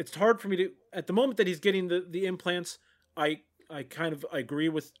so it's hard for me to, at the moment that he's getting the implants, I kind of agree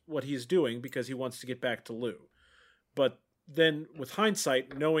with what he's doing because he wants to get back to Lou. But then with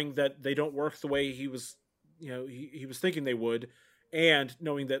hindsight, knowing that they don't work the way he was, he was thinking they would, and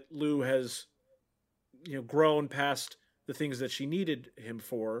knowing that Lou has, grown past the things that she needed him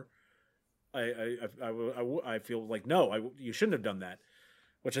for, I feel like, no, you shouldn't have done that,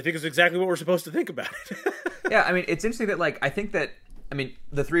 which I think is exactly what we're supposed to think about it. Yeah, I mean, it's interesting that I think that,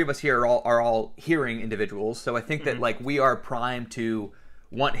 the three of us here are all hearing individuals, so I think that we are primed to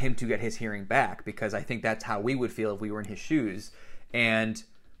want him to get his hearing back, because I think that's how we would feel if we were in his shoes. And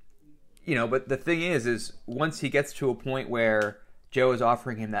but the thing is once he gets to a point where Joe is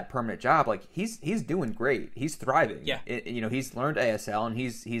offering him that permanent job, he's doing great. He's thriving. Yeah. He's learned ASL, and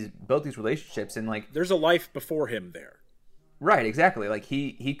he's built these relationships, and there's a life before him there. Right, exactly.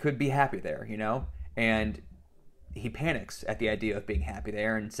 He could be happy there, and he panics at the idea of being happy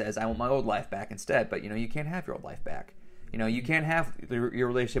there and says, I want my old life back instead. But you can't have your old life back. You can't have your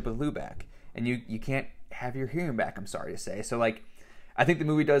relationship with Lou back, and you can't have your hearing back, I'm sorry to say. So I think the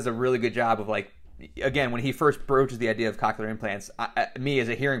movie does a really good job of again, when he first broaches the idea of cochlear implants, me as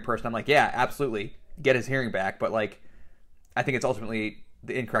a hearing person, I'm like, yeah, absolutely, get his hearing back. But I think it's ultimately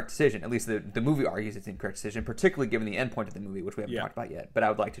the incorrect decision. At least the movie argues it's the incorrect decision, particularly given the end point of the movie, which we haven't talked about yet. But I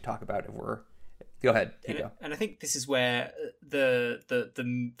would like to talk about if we're... Go ahead, Hugo. And I think this is where the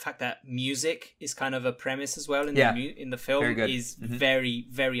fact that music is kind of a premise as well in the film is very,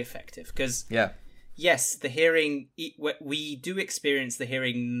 very effective. Because yes, the hearing, we do experience the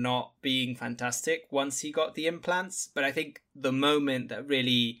hearing not being fantastic once he got the implants, but I think the moment that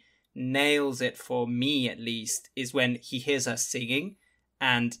really nails it for me, at least, is when he hears her singing,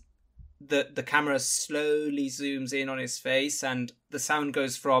 and the camera slowly zooms in on his face, and the sound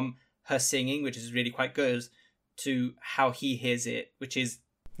goes from her singing, which is really quite good, to how he hears it, which is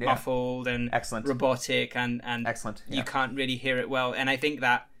muffled and excellent, robotic, and excellent. You can't really hear it well. And I think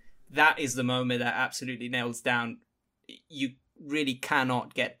that is the moment that absolutely nails down. You really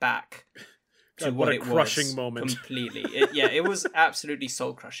cannot get back to what it was. Crushing moment. Completely. It was absolutely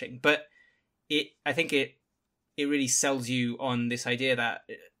soul crushing. But I think it really sells you on this idea that,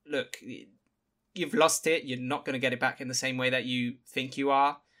 look, you've lost it. You're not going to get it back in the same way that you think you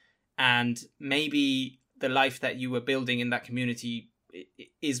are. And maybe the life that you were building in that community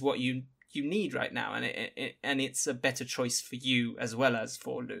is what you need right now, and it's a better choice for you as well as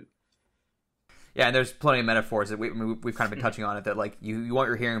for Lou. Yeah, and there's plenty of metaphors that we've kind of been touching on it, that you want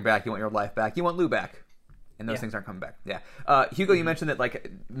your hearing back, you want your life back, you want Lou back, and those things aren't coming back. Yeah, Hugo, you mentioned that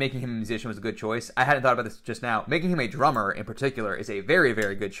making him a musician was a good choice. I hadn't thought about this just now. Making him a drummer in particular is a very,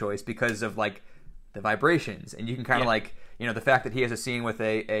 very good choice because of the vibrations, and you can kind of the fact that he has a scene with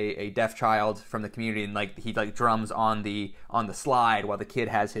a deaf child from the community, and he drums on the slide while the kid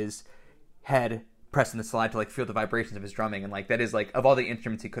has his head pressed in the slide to feel the vibrations of his drumming, and that is of all the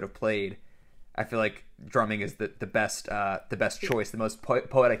instruments he could have played, I feel like drumming is the best choice, the most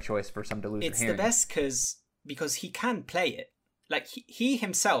poetic choice for someone to lose their hearing. It's the best because he can play it. He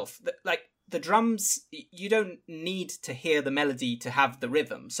himself, the drums, you don't need to hear the melody to have the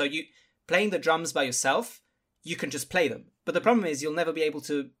rhythm. So you playing the drums by yourself, you can just play them. But the problem is you'll never be able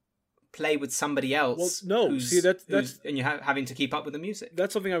to play with somebody else. Well, no, and you're having to keep up with the music.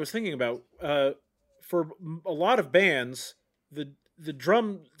 That's something I was thinking about. For a lot of bands, the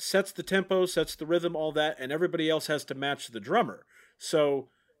drum sets the tempo, sets the rhythm, all that, and everybody else has to match the drummer. So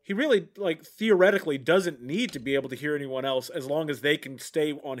he really, theoretically doesn't need to be able to hear anyone else as long as they can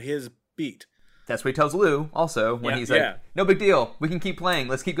stay on his beat. That's what he tells Lou also when he's no big deal. We can keep playing.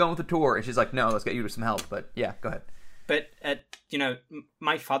 Let's keep going with the tour. And she's like, no, let's get you some help. But yeah, go ahead. But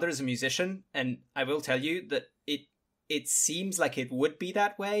my father is a musician, and I will tell you that it seems like it would be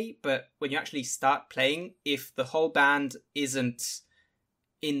that way, but when you actually start playing, if the whole band isn't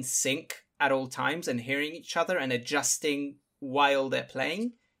in sync at all times and hearing each other and adjusting while they're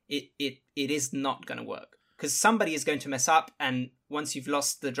playing, it is not going to work. Because somebody is going to mess up, and once you've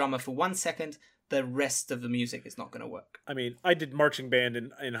lost the drummer for 1 second, the rest of the music is not going to work. I mean, I did marching band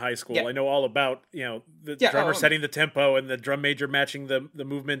in high school. Yeah. I know all about, the drummer setting the tempo and the drum major matching the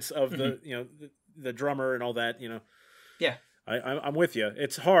movements of the drummer and all that, Yeah. I'm with you.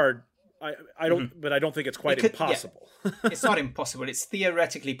 It's hard. I don't, but I don't think it's quite impossible. Yeah. It's not impossible. It's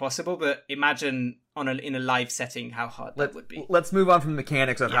theoretically possible, but imagine in a live setting how hard that would be. Let's move on from the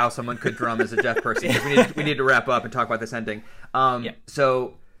mechanics of how someone could drum as a deaf person. We need to wrap up and talk about this ending.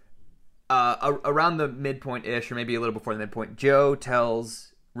 So around the midpoint-ish, or maybe a little before the midpoint, Joe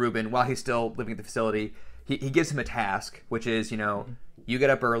tells Ruben, while he's still living at the facility, he gives him a task, which is, you get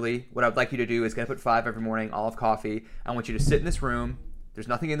up early. What I'd like you to do is get up at 5 every morning. I'll have coffee. I want you to sit in this room. There's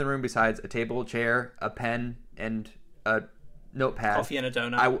nothing in the room besides a table, chair, a pen, and a notepad. Coffee and a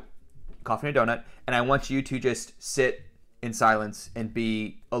donut. Coffee and a donut. And I want you to just sit in silence and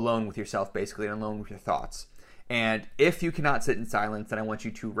be alone with yourself, basically, and alone with your thoughts. And if you cannot sit in silence, then I want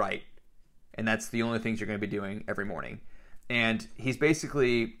you to write. And that's the only things you're going to be doing every morning. And he's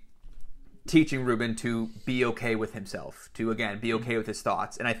basically teaching Ruben to be okay with himself, to, again, be okay with his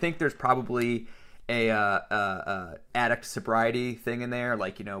thoughts. And I think there's probably a addict sobriety thing in there.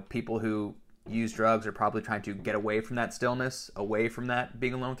 Like, people who use drugs are probably trying to get away from that stillness, away from that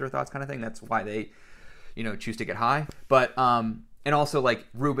being alone with their thoughts kind of thing. That's why they, choose to get high. But, and also, like,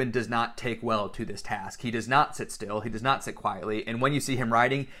 Ruben does not take well to this task. He does not sit still. He does not sit quietly. And when you see him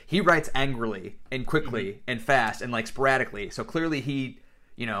writing, he writes angrily and quickly and fast and, like, sporadically. So clearly he,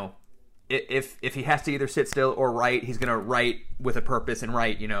 if he has to either sit still or write, he's going to write with a purpose and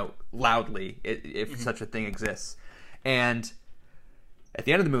write, loudly, if such a thing exists. And at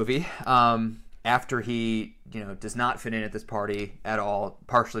the end of the movie, after he, does not fit in at this party at all,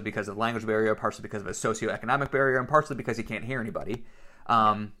 partially because of the language barrier, partially because of a socioeconomic barrier, and partially because he can't hear anybody.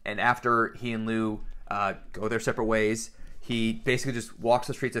 And after he and Lou go their separate ways, he basically just walks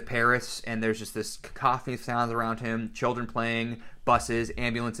the streets of Paris, and there's just this cacophony of sounds around him, children playing, buses,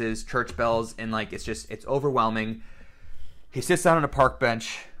 ambulances, church bells, and, like, it's overwhelming. He sits down on a park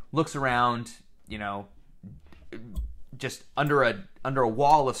bench, looks around, just under a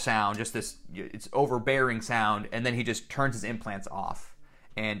wall of sound, just this, it's overbearing sound, and then he just turns his implants off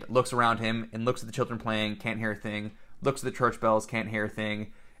and looks around him and looks at the children playing, can't hear a thing, looks at the church bells, can't hear a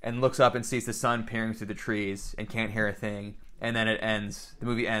thing, and looks up and sees the sun peering through the trees and can't hear a thing. And then the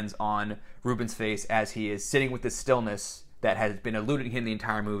movie ends on Ruben's face as he is sitting with this stillness that has been eluding him the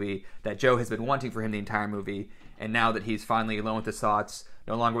entire movie, that Joe has been wanting for him the entire movie. And now that he's finally alone with his thoughts,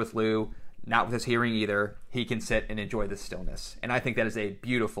 no longer with Lou, not with his hearing either, he can sit and enjoy this stillness. And I think that is a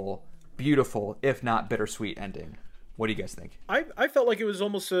beautiful, beautiful, if not bittersweet ending. What do you guys think? I felt like it was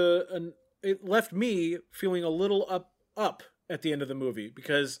almost it left me feeling a little up at the end of the movie,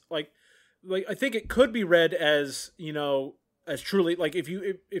 because like I think it could be read as, as truly, like, if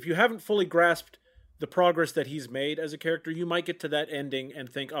you haven't fully grasped the progress that he's made as a character, you might get to that ending and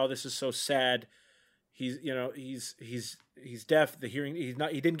think, oh, this is so sad. He's deaf, the hearing, he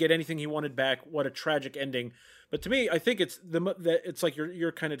didn't get anything he wanted back. What a tragic ending. But to me, I think it's it's like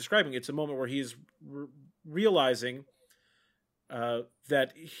you're kind of describing. It's a moment where he's realizing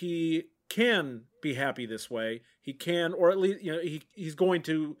that he can be happy this way. He can, or at least, he's going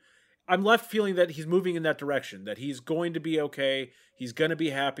to. I'm left feeling that he's moving in that direction, that he's going to be okay. He's going to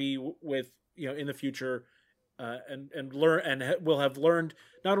be happy with, in the future, and learn, and will have learned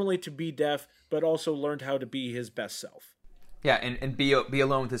not only to be deaf, but also learned how to be his best self. Yeah, and be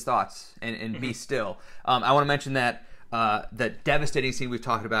alone with his thoughts and be still. I want to mention that the devastating scene we've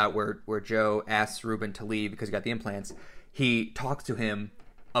talked about where Joe asks Ruben to leave because he got the implants. He talks to him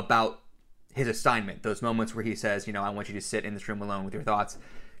about his assignment, those moments where he says, I want you to sit in this room alone with your thoughts.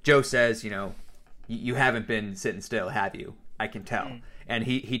 Joe says, you haven't been sitting still, have you? I can tell. And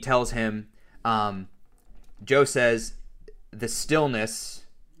he tells him, Joe says, the stillness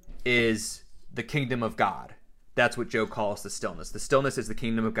is the kingdom of God. That's what Joe calls the stillness. The stillness is the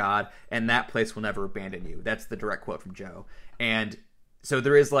kingdom of God, and that place will never abandon you. That's the direct quote from Joe. And so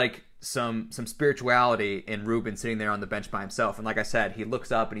there is like some spirituality in Ruben sitting there on the bench by himself. And like I said, he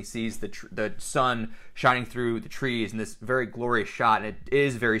looks up and he sees the sun shining through the trees in this very glorious shot, and it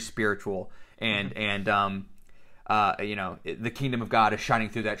is very spiritual. And the kingdom of God is shining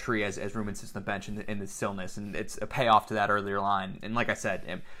through that tree as Ruben sits on the bench in the stillness, and it's a payoff to that earlier line. And like I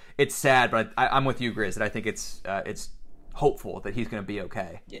said, it's sad, but I'm with you, Grizz, that I think it's hopeful that he's going to be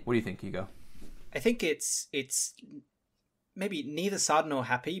okay. Yeah. What do you think, Hugo? I think it's maybe neither sad nor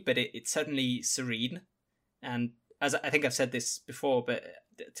happy, but it's certainly serene. And as I think I've said this before, but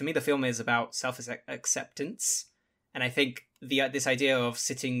to me the film is about self-acceptance. And I think this idea of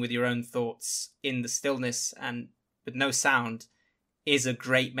sitting with your own thoughts in the stillness and with no sound is a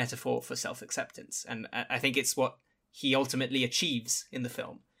great metaphor for self-acceptance. And I think it's what he ultimately achieves in the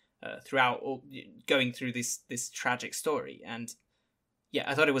film throughout going through this tragic story. And yeah,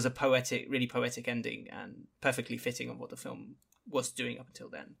 I thought it was a really poetic ending and perfectly fitting of what the film was doing up until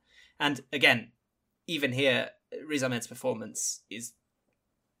then. And again, even here, Riz Ahmed's performance is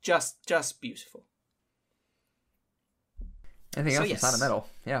just beautiful. Anything else? Yes. Sound of Metal.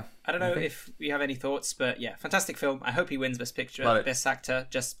 Yeah. I don't know if you have any thoughts, but yeah, fantastic film. I hope he wins Best Picture, Best Actor,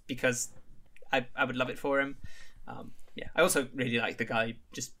 just because I would love it for him. Yeah, I also really like the guy,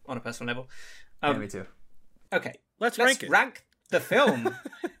 just on a personal level. Yeah, me too. Okay, let's rank the film.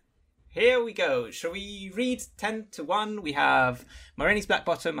 Here we go. Shall we read 10 to 1? We have Ma Rainey's Black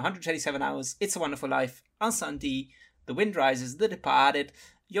Bottom, 127 Hours, It's a Wonderful Life, Incendie, The Wind Rises, The Departed,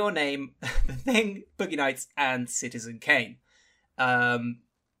 Your Name, The Thing, Boogie Nights, and Citizen Kane. I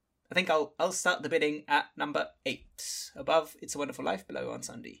think I'll start the bidding at number 8. Above It's a Wonderful Life, below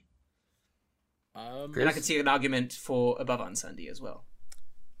Incendie. And I can see an argument for above Incendie as well.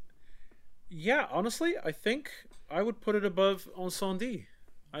 Yeah, honestly, I think I would put it above Incendie.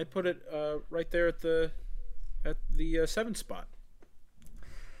 I'd put it right there at the 7th spot.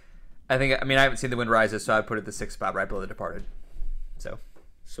 I haven't seen The Wind Rises, so I'd put it at the 6th spot, right below The Departed. So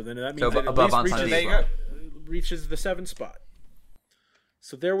then that means that above at least reaches the 7th spot.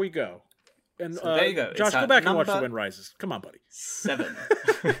 So there we go. And so there you go. Josh, go back and watch The Wind Rises. Come on, buddy. 7.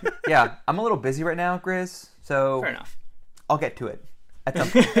 Yeah, I'm a little busy right now, Grizz. So fair enough. I'll get to it at some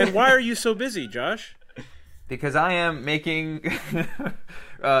point. And why are you so busy, Josh? Because I am making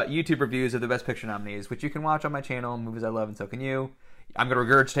YouTube reviews of the Best Picture nominees, which you can watch on my channel, Movies I Love and So Can You. I'm going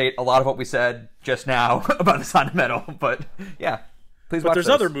to regurgitate a lot of what we said just now about The Sound of Metal, but yeah, please watch But there's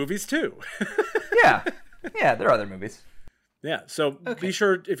those. other movies too. Yeah, there are other movies. Yeah, so Be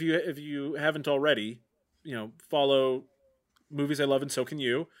sure, if you haven't already, follow Movies I Love and So Can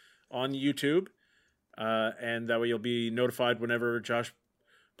You on YouTube, and that way you'll be notified whenever Josh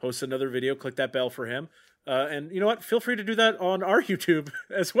posts another video. Click that bell for him. And you know what? Feel free to do that on our YouTube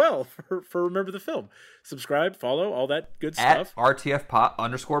as well for Remember the Film. Subscribe, follow, all that good stuff. At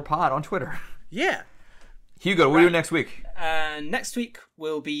RTF_pod on Twitter. Yeah. Hugo, what are we doing next week? Next week,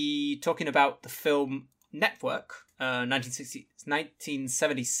 we'll be talking about the film Network,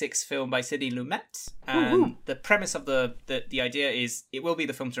 1976 film by Sidney Lumet. And the premise of the idea is it will be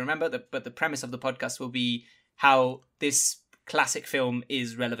the film to remember, but the premise of the podcast will be how this classic film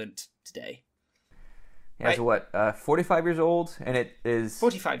is relevant today. Yeah, right. So what? 45 years old, and it is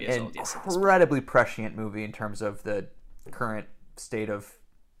 45 years old. Yes, incredibly prescient movie in terms of the current state of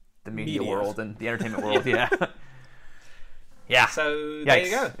the media world and the entertainment world. Yeah. Yeah. So there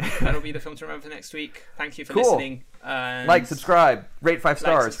you go. That'll be the film to remember for next week. Thank you for listening. Like, subscribe, rate 5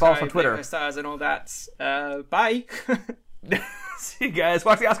 stars, follow us on Twitter. Rate 5 stars and all that. Bye. See you guys.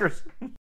 Watch the Oscars.